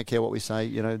 They don't care what we say.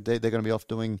 They're going to be off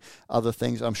doing other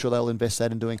things. I'm sure they'll invest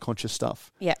that in doing conscious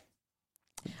stuff. Yeah.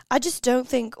 I just don't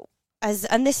think,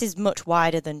 and this is much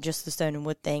wider than just the Stone and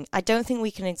Wood thing, I don't think we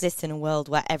can exist in a world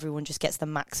where everyone just gets the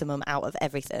maximum out of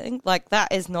everything. Like,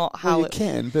 that is not how you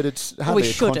can, but it's hardly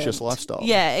a conscious lifestyle.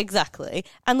 Yeah, exactly.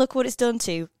 And look what it's done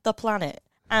to the planet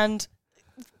and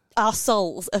our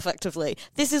souls, effectively.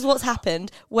 This is what's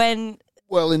happened when...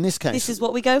 Well, in this case... This is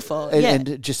what we go for.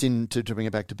 And just to bring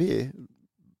it back to beer...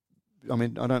 I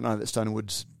mean, I don't know that Stone and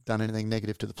Wood's done anything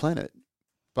negative to the planet,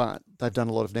 but they've done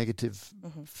a lot of negative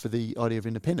for the idea of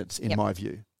independence, in my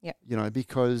view. Yep.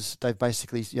 Because they've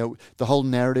basically, the whole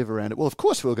narrative around it, well, of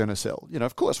course we're going to sell.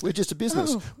 Of course, we're just a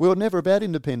business. We were never about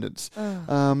independence.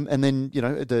 And then,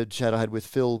 the chat I had with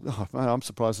Phil, I'm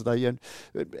surprised that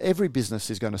every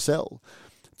business is going to sell.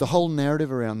 The whole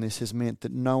narrative around this has meant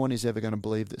that no one is ever going to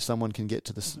believe that someone can get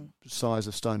to the size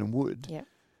of Stone and Wood. Yep.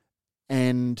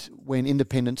 And when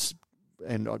independence...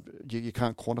 And you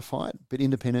can't quantify it, but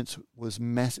independence was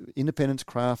massive. Independence,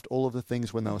 craft, all of the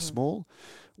things when they were small,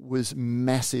 was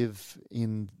massive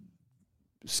in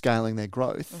scaling their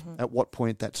growth. At what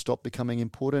point that stopped becoming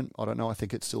important, I don't know. I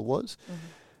think it still was.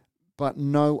 But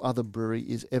no other brewery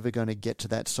is ever going to get to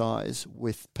that size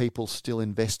with people still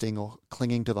investing or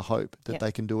clinging to the hope that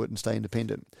they can do it and stay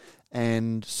independent.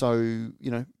 And so,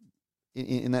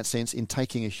 in that sense, in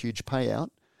taking a huge payout,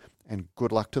 and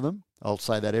good luck to them. I'll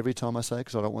say that every time I say it,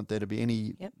 because I don't want there to be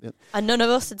any... And none of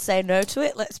us would say no to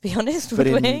it, let's be honest, would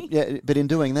we? Yeah, but in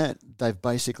doing that, they've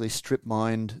basically strip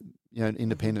mined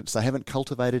independence. They haven't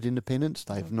cultivated independence.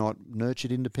 They've not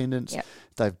nurtured independence.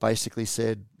 They've basically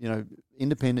said,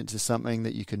 independence is something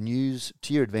that you can use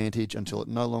to your advantage until it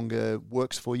no longer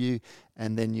works for you,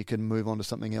 and then you can move on to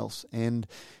something else. And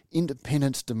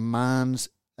independence demands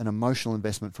an emotional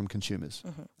investment from consumers.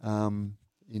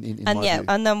 In my view.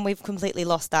 And then we've completely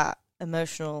lost that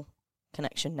emotional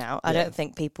connection now. I don't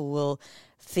think people will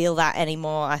feel that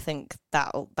anymore. I think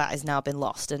that has now been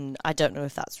lost, and I don't know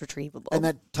if that's retrievable. And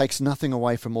that takes nothing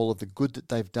away from all of the good that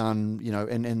they've done,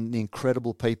 and the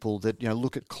incredible people that,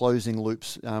 look at closing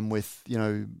loops with,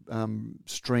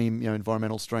 stream,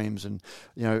 environmental streams and,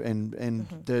 and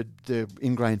the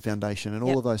Ingrained Foundation and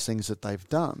all of those things that they've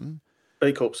done.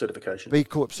 B Corp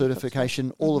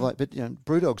certification. All of that. But,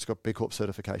 Brewdog's got B Corp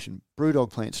certification.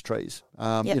 Brewdog plants trees.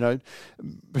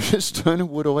 Stone and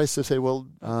Wood always say, well,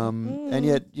 and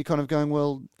yet you're kind of going,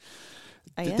 well,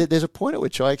 there's a point at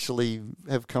which I actually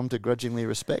have come to grudgingly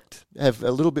have a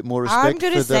little bit more respect for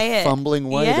the fumbling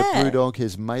way that Brewdog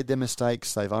has made their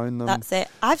mistakes. They've owned them. That's it.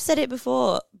 I've said it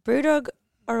before. Brewdog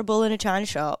are a bull in a china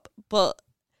shop, but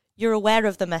you're aware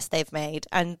of the mess they've made,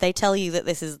 and they tell you that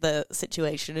this is the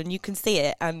situation, and you can see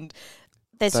it, and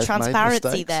there's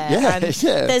transparency there, and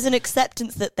there's an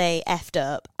acceptance that they effed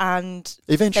up, and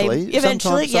eventually,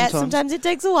 sometimes it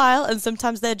takes a while, and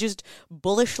sometimes they're just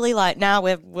bullishly like,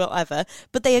 we're whatever,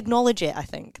 but they acknowledge it. I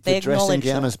think they acknowledge. The dressing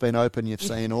gown has been open. You've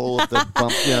seen all of the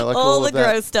bump, all the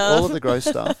gross stuff. All of the gross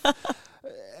stuff.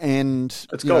 And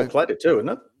it's gold-plated too, isn't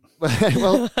it?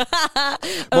 Well,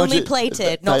 only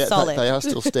plated, not solid. They are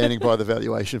still standing by the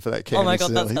valuation for that can. Oh my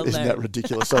God, that's isn't that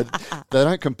ridiculous? So they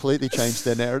don't completely change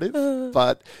their narrative,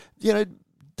 but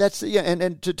that's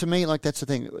and to me, like, that's the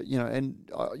thing,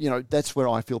 that's where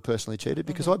I feel personally cheated,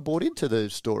 because I bought into the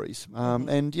stories, and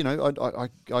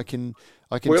I can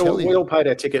tell you, we all paid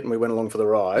our ticket and we went along for the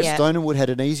ride. Yeah. Stone and Wood had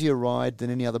an easier ride than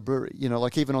any other brewery.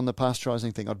 Like even on the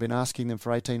pasteurising thing, I'd been asking them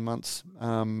for 18 months,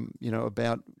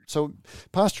 about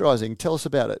pasteurising. Tell us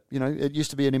about it. It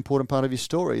used to be an important part of your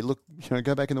story. Look,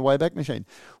 go back in the Wayback Machine.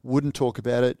 Wouldn't talk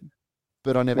about it.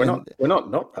 But I never. We're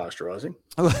not pasteurising.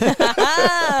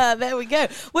 There we go.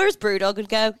 Whereas Brewdog would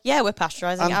go, yeah, we're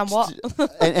pasteurising, and what?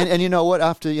 and you know what?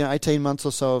 After 18 months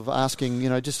or so of asking,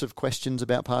 just sort of questions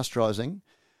about pasteurising,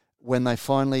 when they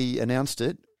finally announced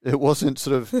it, it wasn't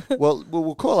sort of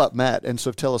we'll call up Matt and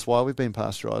sort of tell us why we've been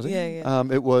pasteurising. Yeah.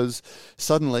 It was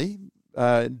suddenly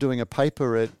doing a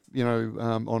paper at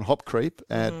on hop creep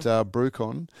at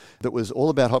BrewCon that was all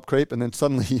about hop creep, and then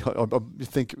suddenly I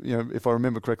think if I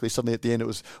remember correctly, suddenly at the end it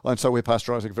was, and so we're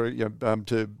pasteurising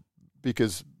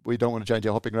because we don't want to change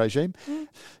our hopping regime.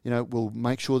 We'll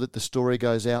make sure that the story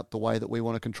goes out the way that we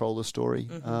want to control the story.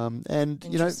 And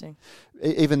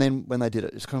even then when they did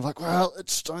it, it's kind of like, well,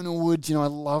 it's Stone and Wood. I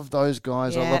love those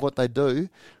guys. Yeah. I love what they do.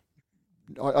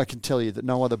 I can tell you that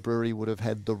no other brewery would have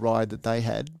had the ride that they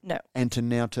had. No. And to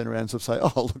now turn around and sort of say,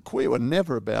 oh, look, we were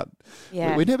never about...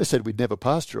 Yeah. We never said we'd never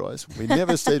pasteurize. We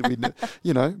never said we'd...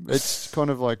 it's kind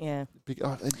of like... Yeah.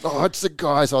 It's the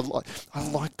guys. I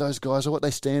like those guys or what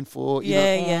they stand for.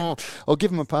 I'll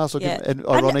give them a pass. And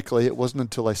ironically, it wasn't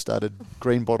until they started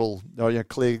clear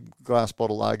glass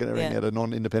bottle lagering at a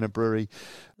non-independent brewery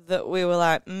that we were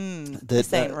like,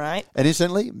 this ain't right. And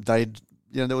instantly,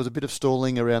 there was a bit of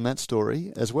stalling around that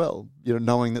story as well,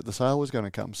 knowing that the sale was going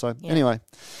to come. So anyway.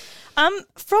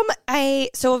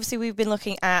 So obviously we've been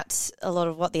looking at a lot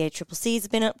of what the ACCC's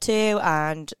have been up to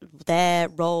and their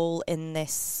role in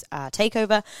this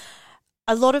takeover.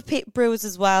 A lot of brewers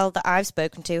as well that I've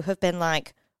spoken to have been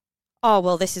like, oh,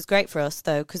 well, this is great for us,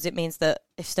 though, because it means that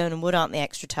if Stone and Wood aren't the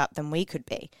extra tap, then we could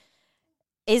be.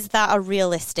 Is that a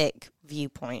realistic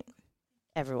viewpoint,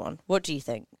 everyone? What do you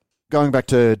think? Going back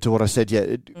to what I said,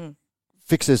 it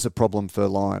fixes the problem for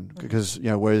Lion, because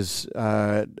whereas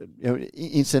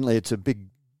instantly it's a big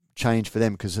change for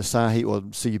them, because Asahi or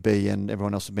CUB and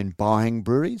everyone else have been buying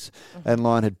breweries, and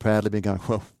Lion had proudly been going,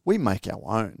 well, we make our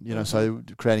own, so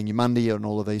creating Yamundi and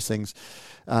all of these things,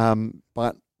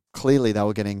 but clearly they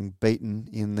were getting beaten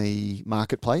in the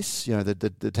marketplace.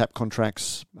 The tap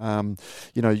contracts,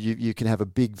 you can have a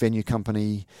big venue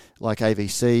company like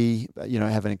AVC,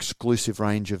 have an exclusive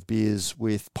range of beers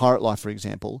with Pirate Life, for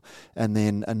example, and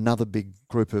then another big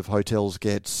group of hotels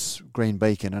gets Green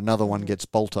Beacon, another one gets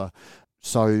Bolter.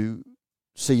 So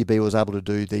CUB was able to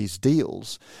do these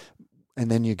deals, and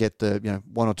then you get the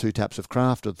one or two taps of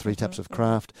craft or three taps of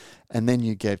craft, and then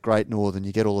you get Great Northern,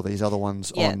 you get all of these other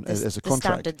ones on as a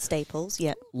contract. Standard staples,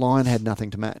 yeah. Lion had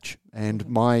nothing to match, and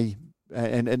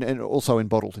and also in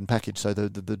bottled and packaged. So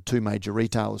the two major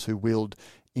retailers who wield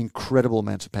incredible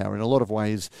amounts of power in a lot of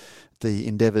ways. The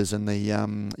Endeavours and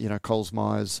the Coles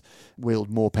Myers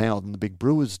wield more power than the big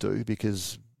brewers do,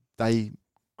 because they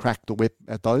crack the whip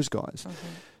at those guys.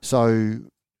 So.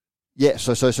 Yeah,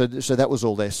 so that was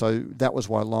all there. So that was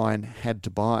why Lion had to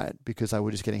buy it, because they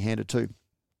were just getting handed to.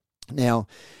 Now,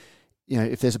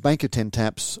 if there's a bank of 10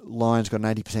 taps, Lion's got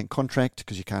an 80% contract,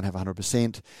 because you can't have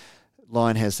 100%.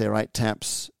 Lion has their 8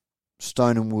 taps.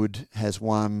 Stone and Wood has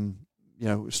one.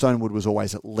 Stone and Wood was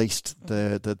always at least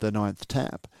the 9th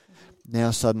tap.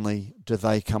 Now suddenly, do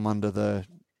they come under the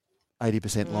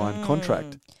 80% Lion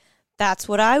contract? That's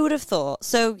what I would have thought.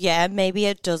 So yeah, maybe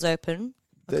it does open.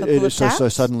 So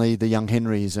suddenly the Young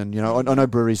Henrys and, I know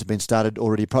breweries have been started,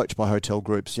 already approached by hotel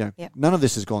groups. None of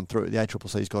this has gone through. The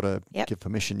ACCC's got to give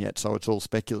permission yet, so it's all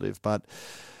speculative. But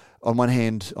on one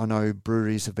hand, I know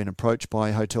breweries have been approached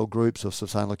by hotel groups or sort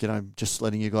of saying, look, just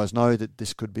letting you guys know that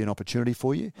this could be an opportunity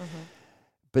for you.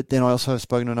 But then I also have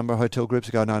spoken to a number of hotel groups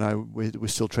who go, no, we're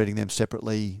still treating them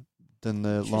separately than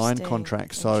the Lion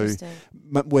contract. So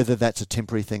whether that's a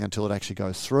temporary thing until it actually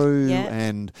goes through,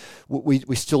 and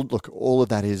we still look, all of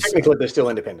that is technically they're still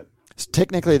independent.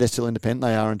 Technically they're still independent.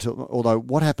 They are although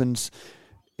what happens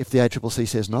if the ACCC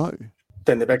says no?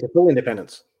 Then they're back to full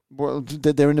independence. Well,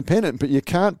 they're independent, but you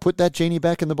can't put that genie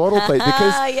back in the bottle, Pete,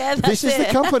 because this is the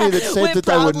company that said that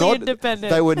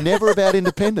they were never about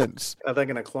independence. Are they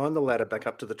going to climb the ladder back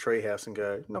up to the treehouse and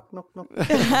go, knock, knock, knock?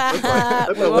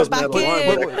 We're back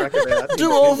in.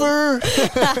 Do over.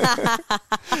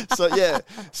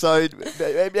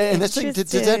 And that's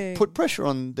does that put pressure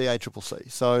on the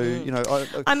ACCC?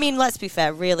 So I mean, let's be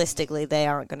fair. Realistically, they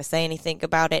aren't going to say anything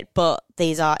about it, but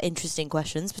these are interesting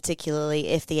questions, particularly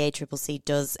if the ACCC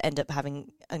does end up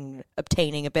having and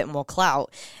obtaining a bit more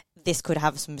clout. This could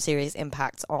have some serious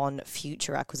impacts on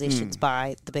future acquisitions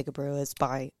by the bigger brewers,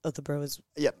 by other brewers.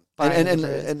 Yep.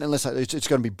 And let's say it's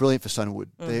going to be brilliant for Stone & Wood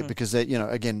because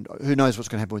again, who knows what's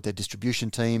going to happen with their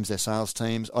distribution teams, their sales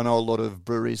teams. I know a lot of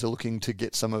breweries are looking to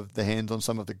get some of their hands on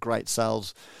some of the great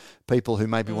sales people who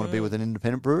maybe want to be with an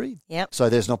independent brewery. Yep. So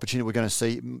there's an opportunity. We're going to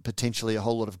see potentially a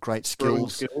whole lot of great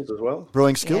skills. Brewing skills as well.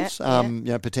 Brewing skills,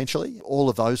 potentially. All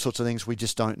of those sorts of things we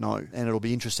just don't know. And it'll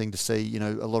be interesting to see, a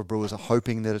lot of brewers are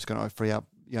hoping that it's going to free up,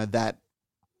 that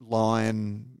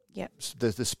line,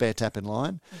 the spare tap in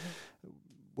line.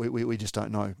 We just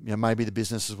don't know. Maybe the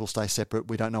businesses will stay separate.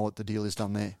 We don't know what the deal is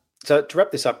done there. So to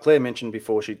wrap this up, Claire mentioned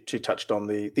before she touched on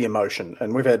the emotion,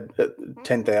 and we've had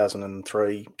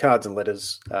 10,003 cards and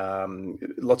letters,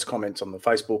 lots of comments on the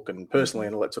Facebook and personally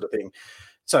and all that sort of thing.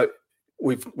 So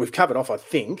we've covered off, I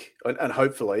think, and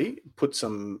hopefully put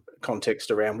some context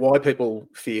around why people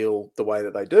feel the way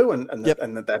that they do, and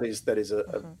that is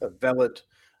a valid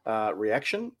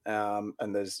reaction.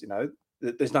 And there's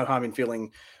no harm in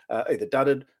feeling either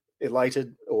dudded,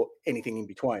 elated, or anything in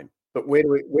between. But where do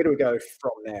we go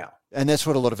from now? And that's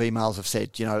what a lot of emails have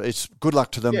said. It's good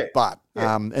luck to them, but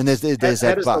and there's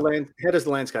that but. How does the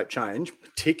landscape change,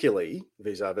 particularly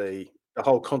vis-a-vis the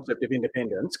whole concept of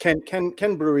independence?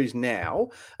 Can breweries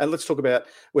now, and let's talk about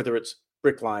whether it's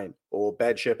Brick Lane or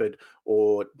Bad Shepherd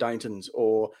or Daintons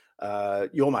or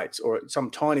Your Mates or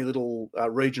some tiny little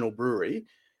regional brewery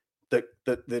that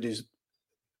is.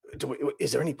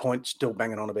 Is there any point still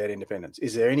banging on about independence?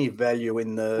 Is there any value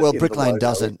in the... Well, Brick Lane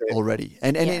doesn't already.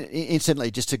 And instantly,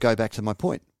 just to go back to my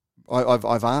point,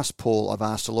 I've asked Paul, I've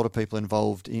asked a lot of people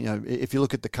involved, if you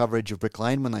look at the coverage of Brick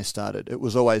Lane when they started, it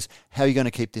was always, how are you going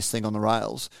to keep this thing on the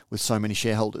rails with so many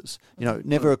shareholders?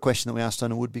 Never a question that we asked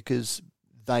Stone & Wood because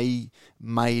they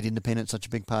made independence such a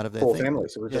big part of their four thing.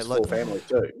 Families. It was just four families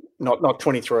too. Not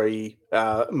 23,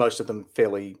 most of them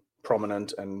fairly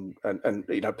prominent and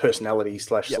personality /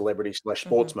 celebrity /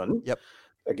 sportsman. Yep.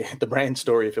 Again, the brand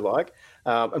story, if you like.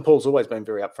 And Paul's always been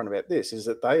very upfront about this, is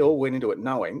that they all went into it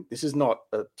knowing this is not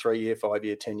a 3-year,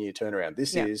 5-year, 10-year turnaround.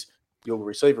 This is you'll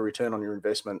receive a return on your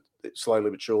investment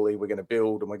slowly but surely. We're going to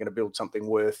build, and we're going to build something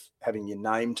worth having your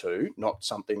name to, not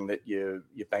something that your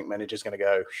bank manager's going to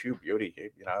go, shoo, beauty,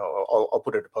 I'll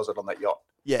put a deposit on that yacht.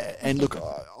 Yeah, and look,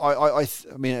 I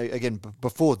mean, again,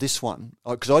 before this one,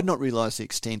 because I'd not realised the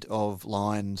extent of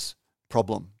Lion's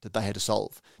problem that they had to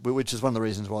solve, which is one of the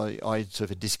reasons why I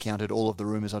sort of discounted all of the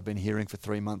rumours I'd been hearing for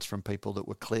 3 months from people that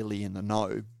were clearly in the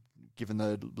know, given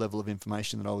the level of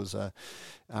information that I was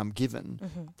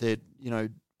given, that,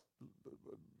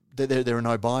 there are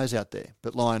no buyers out there.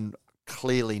 But Lion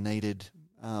clearly needed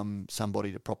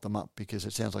somebody to prop them up because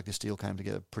it sounds like this deal came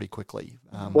together pretty quickly.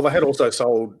 Well, they had also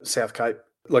sold South Cape,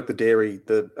 like the dairy,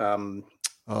 yes,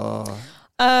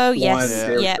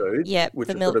 which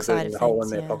the milk side of the hole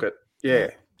things, in their pocket.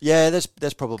 Yeah, that's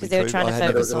probably they true. were trying to I had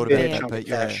never focus on thought about being that,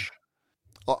 cash.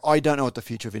 I don't know what the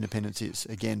future of independence is,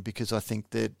 again, because I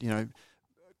think that,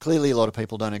 clearly a lot of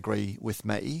people don't agree with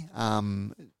me,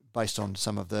 based on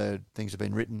some of the things that have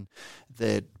been written,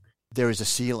 that there is a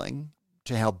ceiling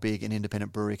to how big an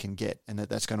independent brewery can get and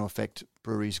that's going to affect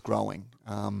breweries growing.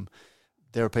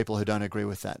 There are people who don't agree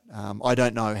with that. I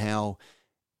don't know how,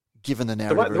 given the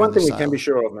narrative. The one thing we can be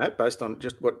sure of, Matt, based on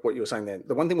just what you were saying there,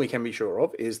 the one thing we can be sure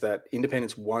of is that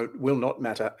independence will not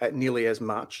matter nearly as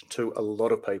much to a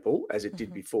lot of people as it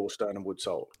did before Stone & Wood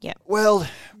sold. Yeah. Well,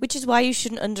 which is why you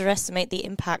shouldn't underestimate the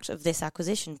impact of this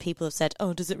acquisition. People have said,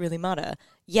 "Oh, does it really matter?"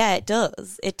 Yeah, it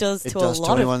does. It does to a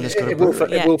lot of people. It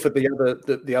will for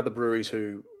the other breweries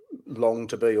who long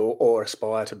to be or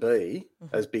aspire to be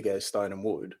as big as Stone &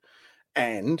 Wood,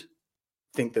 and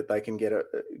think that they can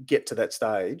get to that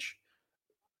stage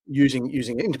using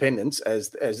independence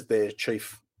as their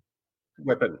chief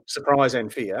weapon, surprise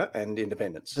and fear and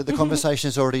independence. The conversation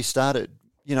has already started.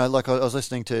 Like I was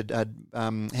listening to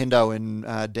Hendo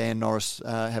and Dan Norris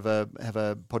have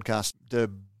a podcast, the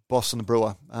Boss and the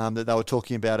Brewer, that they were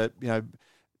talking about it.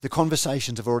 The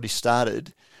conversations have already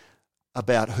started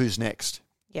about who's next.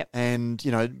 Yep.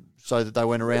 And, so that they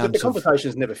went around. But the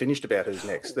conversation's never finished about who's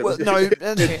next. Well, no,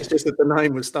 it's just that the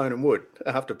name was Stone and Wood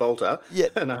after Bolter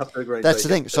and after Green. That's the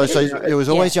thing. So it was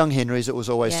always Young Henrys. It was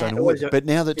always Stone and Wood. But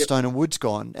now that Stone and Wood's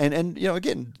gone, and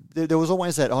again, there was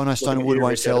always that. Oh no, Stone and Wood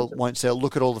won't sell.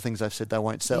 Look at all the things they've said they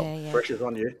won't sell. Pressure's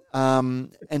on you.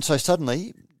 And so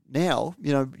suddenly. Now,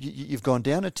 you've gone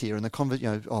down a tier, and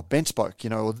the Ben spoke,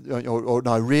 or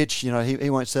no, Rich, he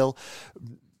won't sell.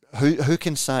 Who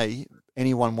can say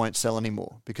anyone won't sell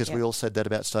anymore? Because we all said that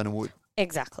about Stone and Wood.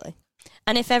 Exactly.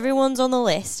 And if everyone's on the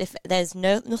list, if there's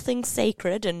nothing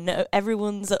sacred and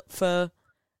everyone's up for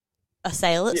a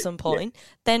sale at some point,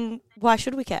 then why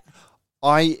should we care?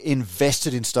 I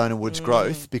invested in Stone and Wood's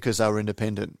growth because they were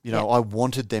independent. I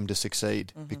wanted them to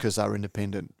succeed because they were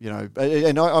independent.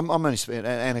 And I'm only an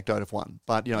anecdote of one,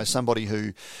 but as somebody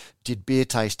who did beer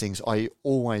tastings, I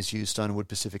always used Stone and Wood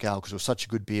Pacific Ale because it was such a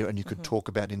good beer, and you could talk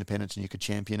about independence and you could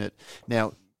champion it.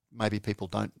 Now, maybe people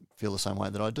don't feel the same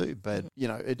way that I do, but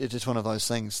it's just one of those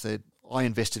things that I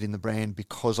invested in the brand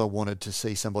because I wanted to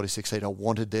see somebody succeed. I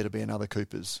wanted there to be another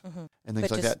Coopers and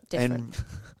things like that. Different. And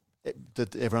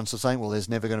that everyone's saying, well, there's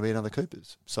never going to be another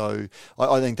Coopers. So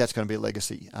I think that's going to be a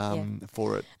legacy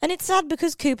for it. And it's sad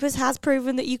because Coopers has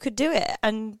proven that you could do it,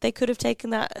 and they could have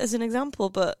taken that as an example,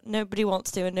 but nobody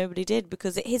wants to and nobody did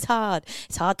because it is hard.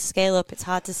 It's hard to scale up. It's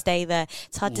hard to stay there.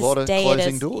 It's hard to stay at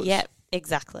closing doors. Yep,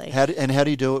 exactly. How do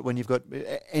you do it when you've got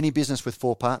any business with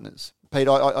 4 partners? Pete,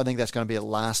 I think that's going to be a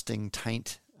lasting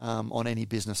taint on any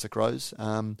business that grows.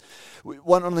 One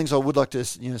of the things I would like to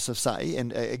sort of say,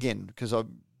 and again,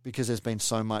 because there's been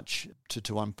so much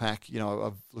to unpack,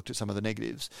 I've looked at some of the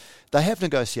negatives. They have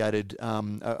negotiated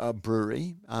a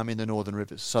brewery in the Northern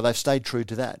Rivers, so they've stayed true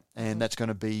to that, and that's going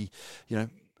to be,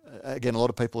 again, a lot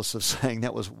of people are sort of saying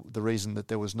that was the reason that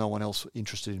there was no one else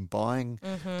interested in buying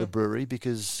the brewery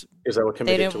because they were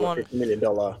committed to a $50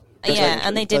 million.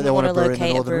 And they didn't want to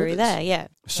locate a brewery there. Yeah,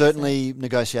 certainly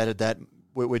negotiated that.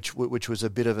 Which was a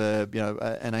bit of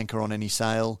an anchor on any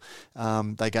sale.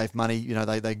 They gave money,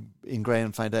 they in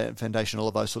Grand Foundation, all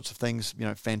of those sorts of things,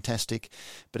 fantastic.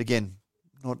 But again,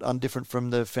 not undifferent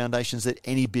from the foundations that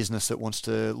any business that wants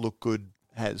to look good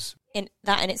has. And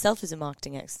that in itself is a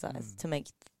marketing exercise to make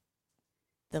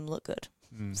them look good.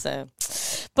 So,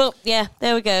 but yeah,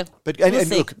 there we go. But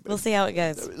we'll see how it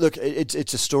goes. Look,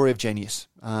 it's a story of genius.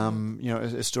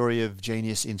 A story of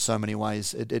genius in so many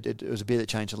ways. It was a beer that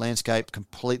changed the landscape,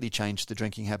 completely changed the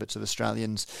drinking habits of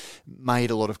Australians,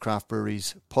 made a lot of craft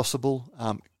breweries possible.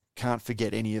 Can't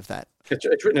forget any of that.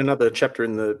 It's written another chapter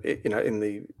in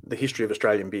the history of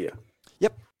Australian beer.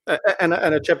 Yep, and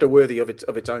a chapter worthy of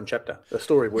its own chapter, a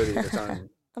story worthy of its own.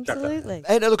 Absolutely.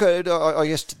 And look, I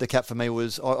guess the cap for me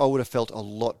was I would have felt a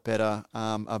lot better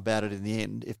about it in the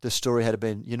end if the story had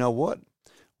been, you know what,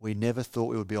 we never thought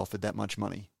we would be offered that much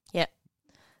money. Yeah.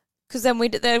 Because then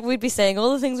we'd be saying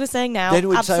all the things we're saying now. Then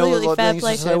we'd absolutely say all the fair things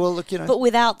play to say, well, look, but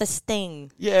without the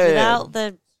sting. Yeah. Without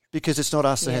the... Because it's not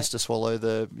us that has to swallow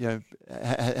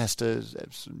has to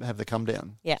have the come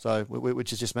down. Yeah. So,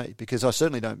 which is just me, because I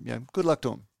certainly don't, good luck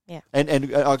to them. Yeah.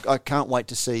 And I can't wait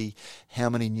to see how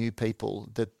many new people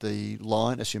that the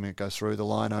line, assuming it goes through, the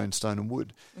line owns Stone and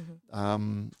Wood,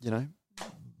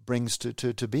 brings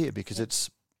to beer, because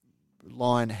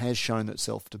Lion has shown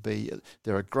itself to be,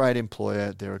 they're a great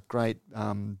employer, they're a great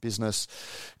business.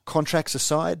 Contracts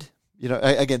aside,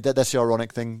 again, that's the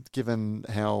ironic thing, given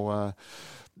how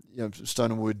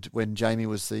Stone and Wood, when Jamie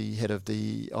was the head of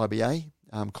the IBA,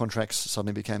 contracts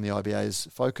suddenly became the IBA's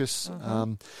focus.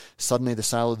 Suddenly the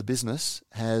sale of the business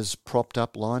has propped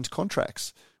up Lion's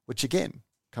contracts, which again,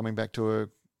 coming back to a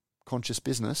conscious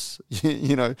business,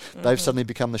 they've suddenly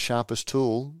become the sharpest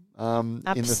tool in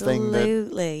the thing that...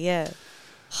 Absolutely, yeah.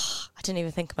 I didn't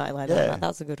even think about it like that.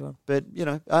 That's a good one. But,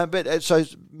 so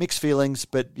mixed feelings,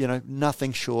 but,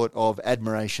 nothing short of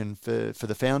admiration for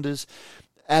the founders.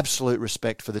 Absolute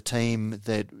respect for the team.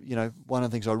 That, one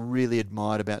of the things I really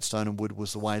admired about Stone and Wood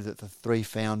was the way that the 3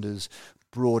 founders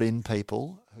brought in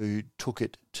people who took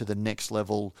it to the next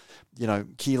level.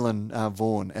 Keelan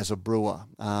Vaughan as a brewer,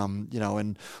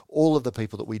 and all of the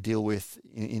people that we deal with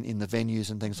in the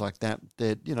venues and things like that.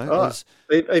 That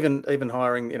even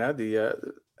hiring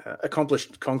the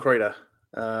accomplished concreter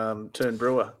turned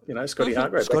brewer. Scotty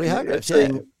Hargrave. Scotty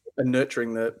Hargrave, and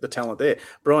nurturing the talent there.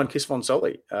 Brian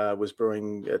Kisfonsoli was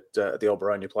brewing at the Old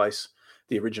Baronia Place,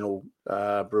 the original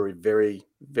brewery, very,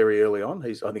 very early on.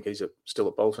 I think he's still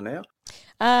at Bolter now.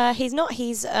 He's not.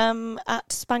 He's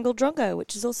at Spangled Drongo,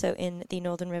 which is also in the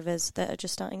Northern Rivers, that are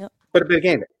just starting up. But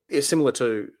again, it's similar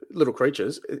to Little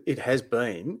Creatures. It has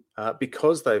been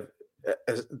because they've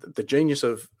the genius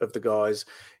of the guys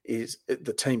is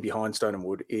the team behind Stone and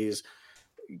Wood is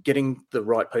getting the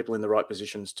right people in the right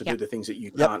positions to do the things that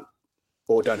you can't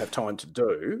or don't have time to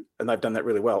do, and they've done that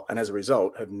really well. And as a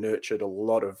result, have nurtured a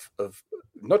lot of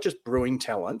not just brewing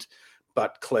talent,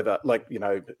 but clever,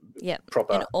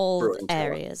 proper in all brewing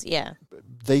areas. talent.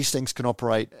 These things can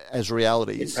operate as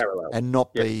realities In parallel. and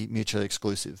not be mutually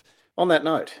exclusive. On that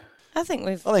note, I think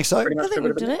so. I think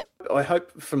we've done it. I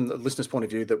hope from the listener's point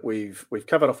of view that we've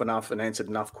covered off enough and answered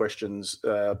enough questions,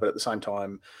 but at the same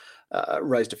time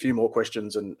raised a few more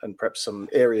questions and perhaps some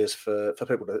areas for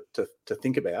people to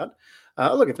think about.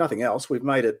 Look, if nothing else, we've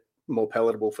made it more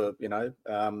palatable for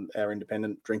our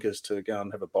independent drinkers to go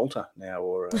and have a Bolter now,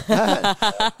 or mate,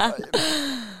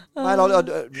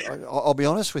 I'll be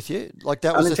honest with you. Like,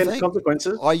 that was the thing.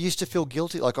 Consequences. I used to feel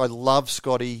guilty. Like, I love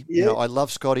Scotty. Yeah. I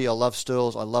love Scotty. I love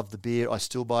Stirls. I love the beer. I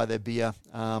still buy their beer,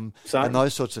 and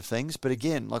those sorts of things. But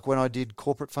again, like when I did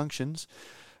corporate functions,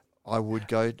 I would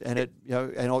go and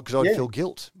because I'd feel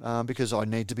guilt because I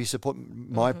need to be supporting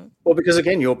my. Well, because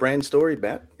again, your brand story,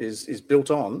 Matt, is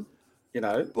built on.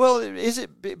 Well, is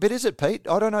it, Pete?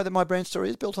 I don't know that my brand story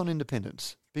is built on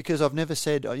independence, because I've never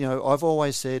said, I've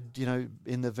always said,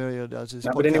 in the very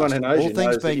but anyone who knows all you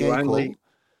things knows being that you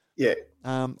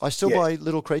equal, I still buy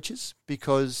Little Creatures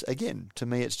because, again, to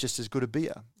me, it's just as good a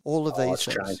beer. All of these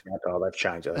things. Changed, Matt. They've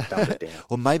changed. They've dumbed it down.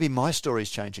 Well, maybe my story's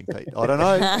changing, Pete. I don't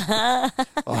know. I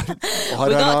We've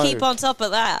don't got know. to keep on top of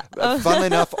that. Funnily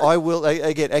enough, I will,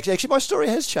 again, actually my story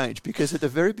has changed, because at the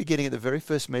very beginning, at the very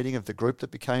first meeting of the group that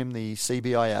became the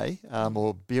CBIA,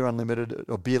 or Beer Unlimited,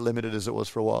 or Beer Limited as it was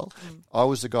for a while, I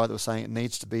was the guy that was saying it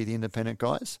needs to be the independent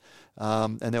guys.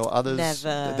 And there were others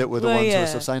that were the ones who were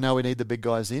sort of saying, no, we need the big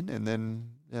guys in, and then...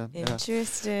 Yeah,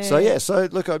 interesting. So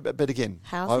look, but again,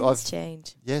 how things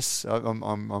change. Yes,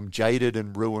 I'm jaded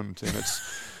and ruined, and it's.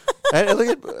 And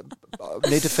look, I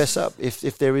need to fess up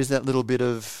if there is that little bit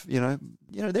of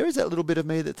there is that little bit of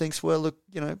me that thinks, well, look,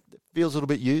 it feels a little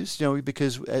bit used,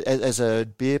 because as a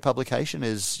beer publication,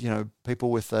 as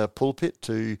people with a pulpit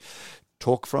to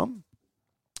talk from,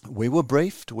 we were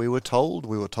briefed, we were told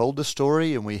the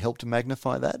story, and we helped to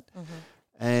magnify that.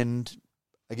 And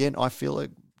again, I feel like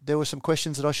there were some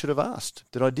questions that I should have asked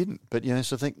that I didn't. But,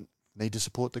 so I think, need to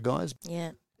support the guys.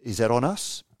 Yeah. Is that on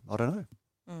us? I don't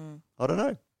know. I don't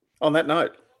know. On that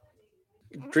note,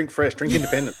 drink fresh, drink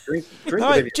independent, drink No,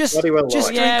 whatever just you bloody well just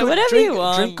like. Yeah, drink, whatever drink, you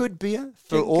want. drink good beer for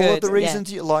Drink all of good, the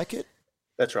reasons you like it.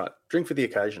 That's right. Drink for the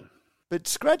occasion.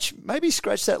 But maybe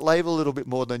scratch that label a little bit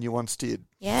more than you once did.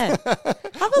 Yeah. Have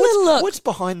a little look. What's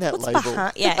behind that label?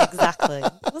 Yeah, exactly.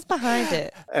 What's behind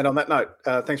it? And on that note,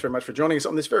 thanks very much for joining us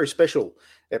on this very special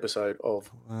episode of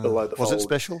Below the Fold. Was it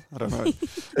special? I don't know.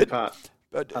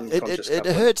 It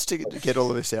hurts to get all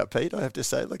of this out, Pete. I have to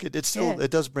say, like it still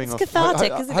it does bring it's off.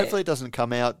 cathartic, isn't hopefully, it doesn't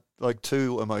come out like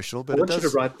too emotional. But I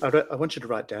want you to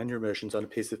write down your emotions on a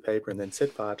piece of paper and then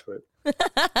set fire to it.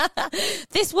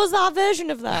 This was our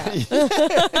version of that.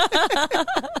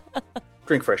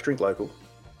 Drink fresh, drink local.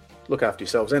 Look after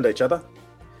yourselves and each other.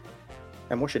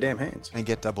 And wash your damn hands. And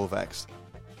get double vaxxed.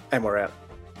 And we're out.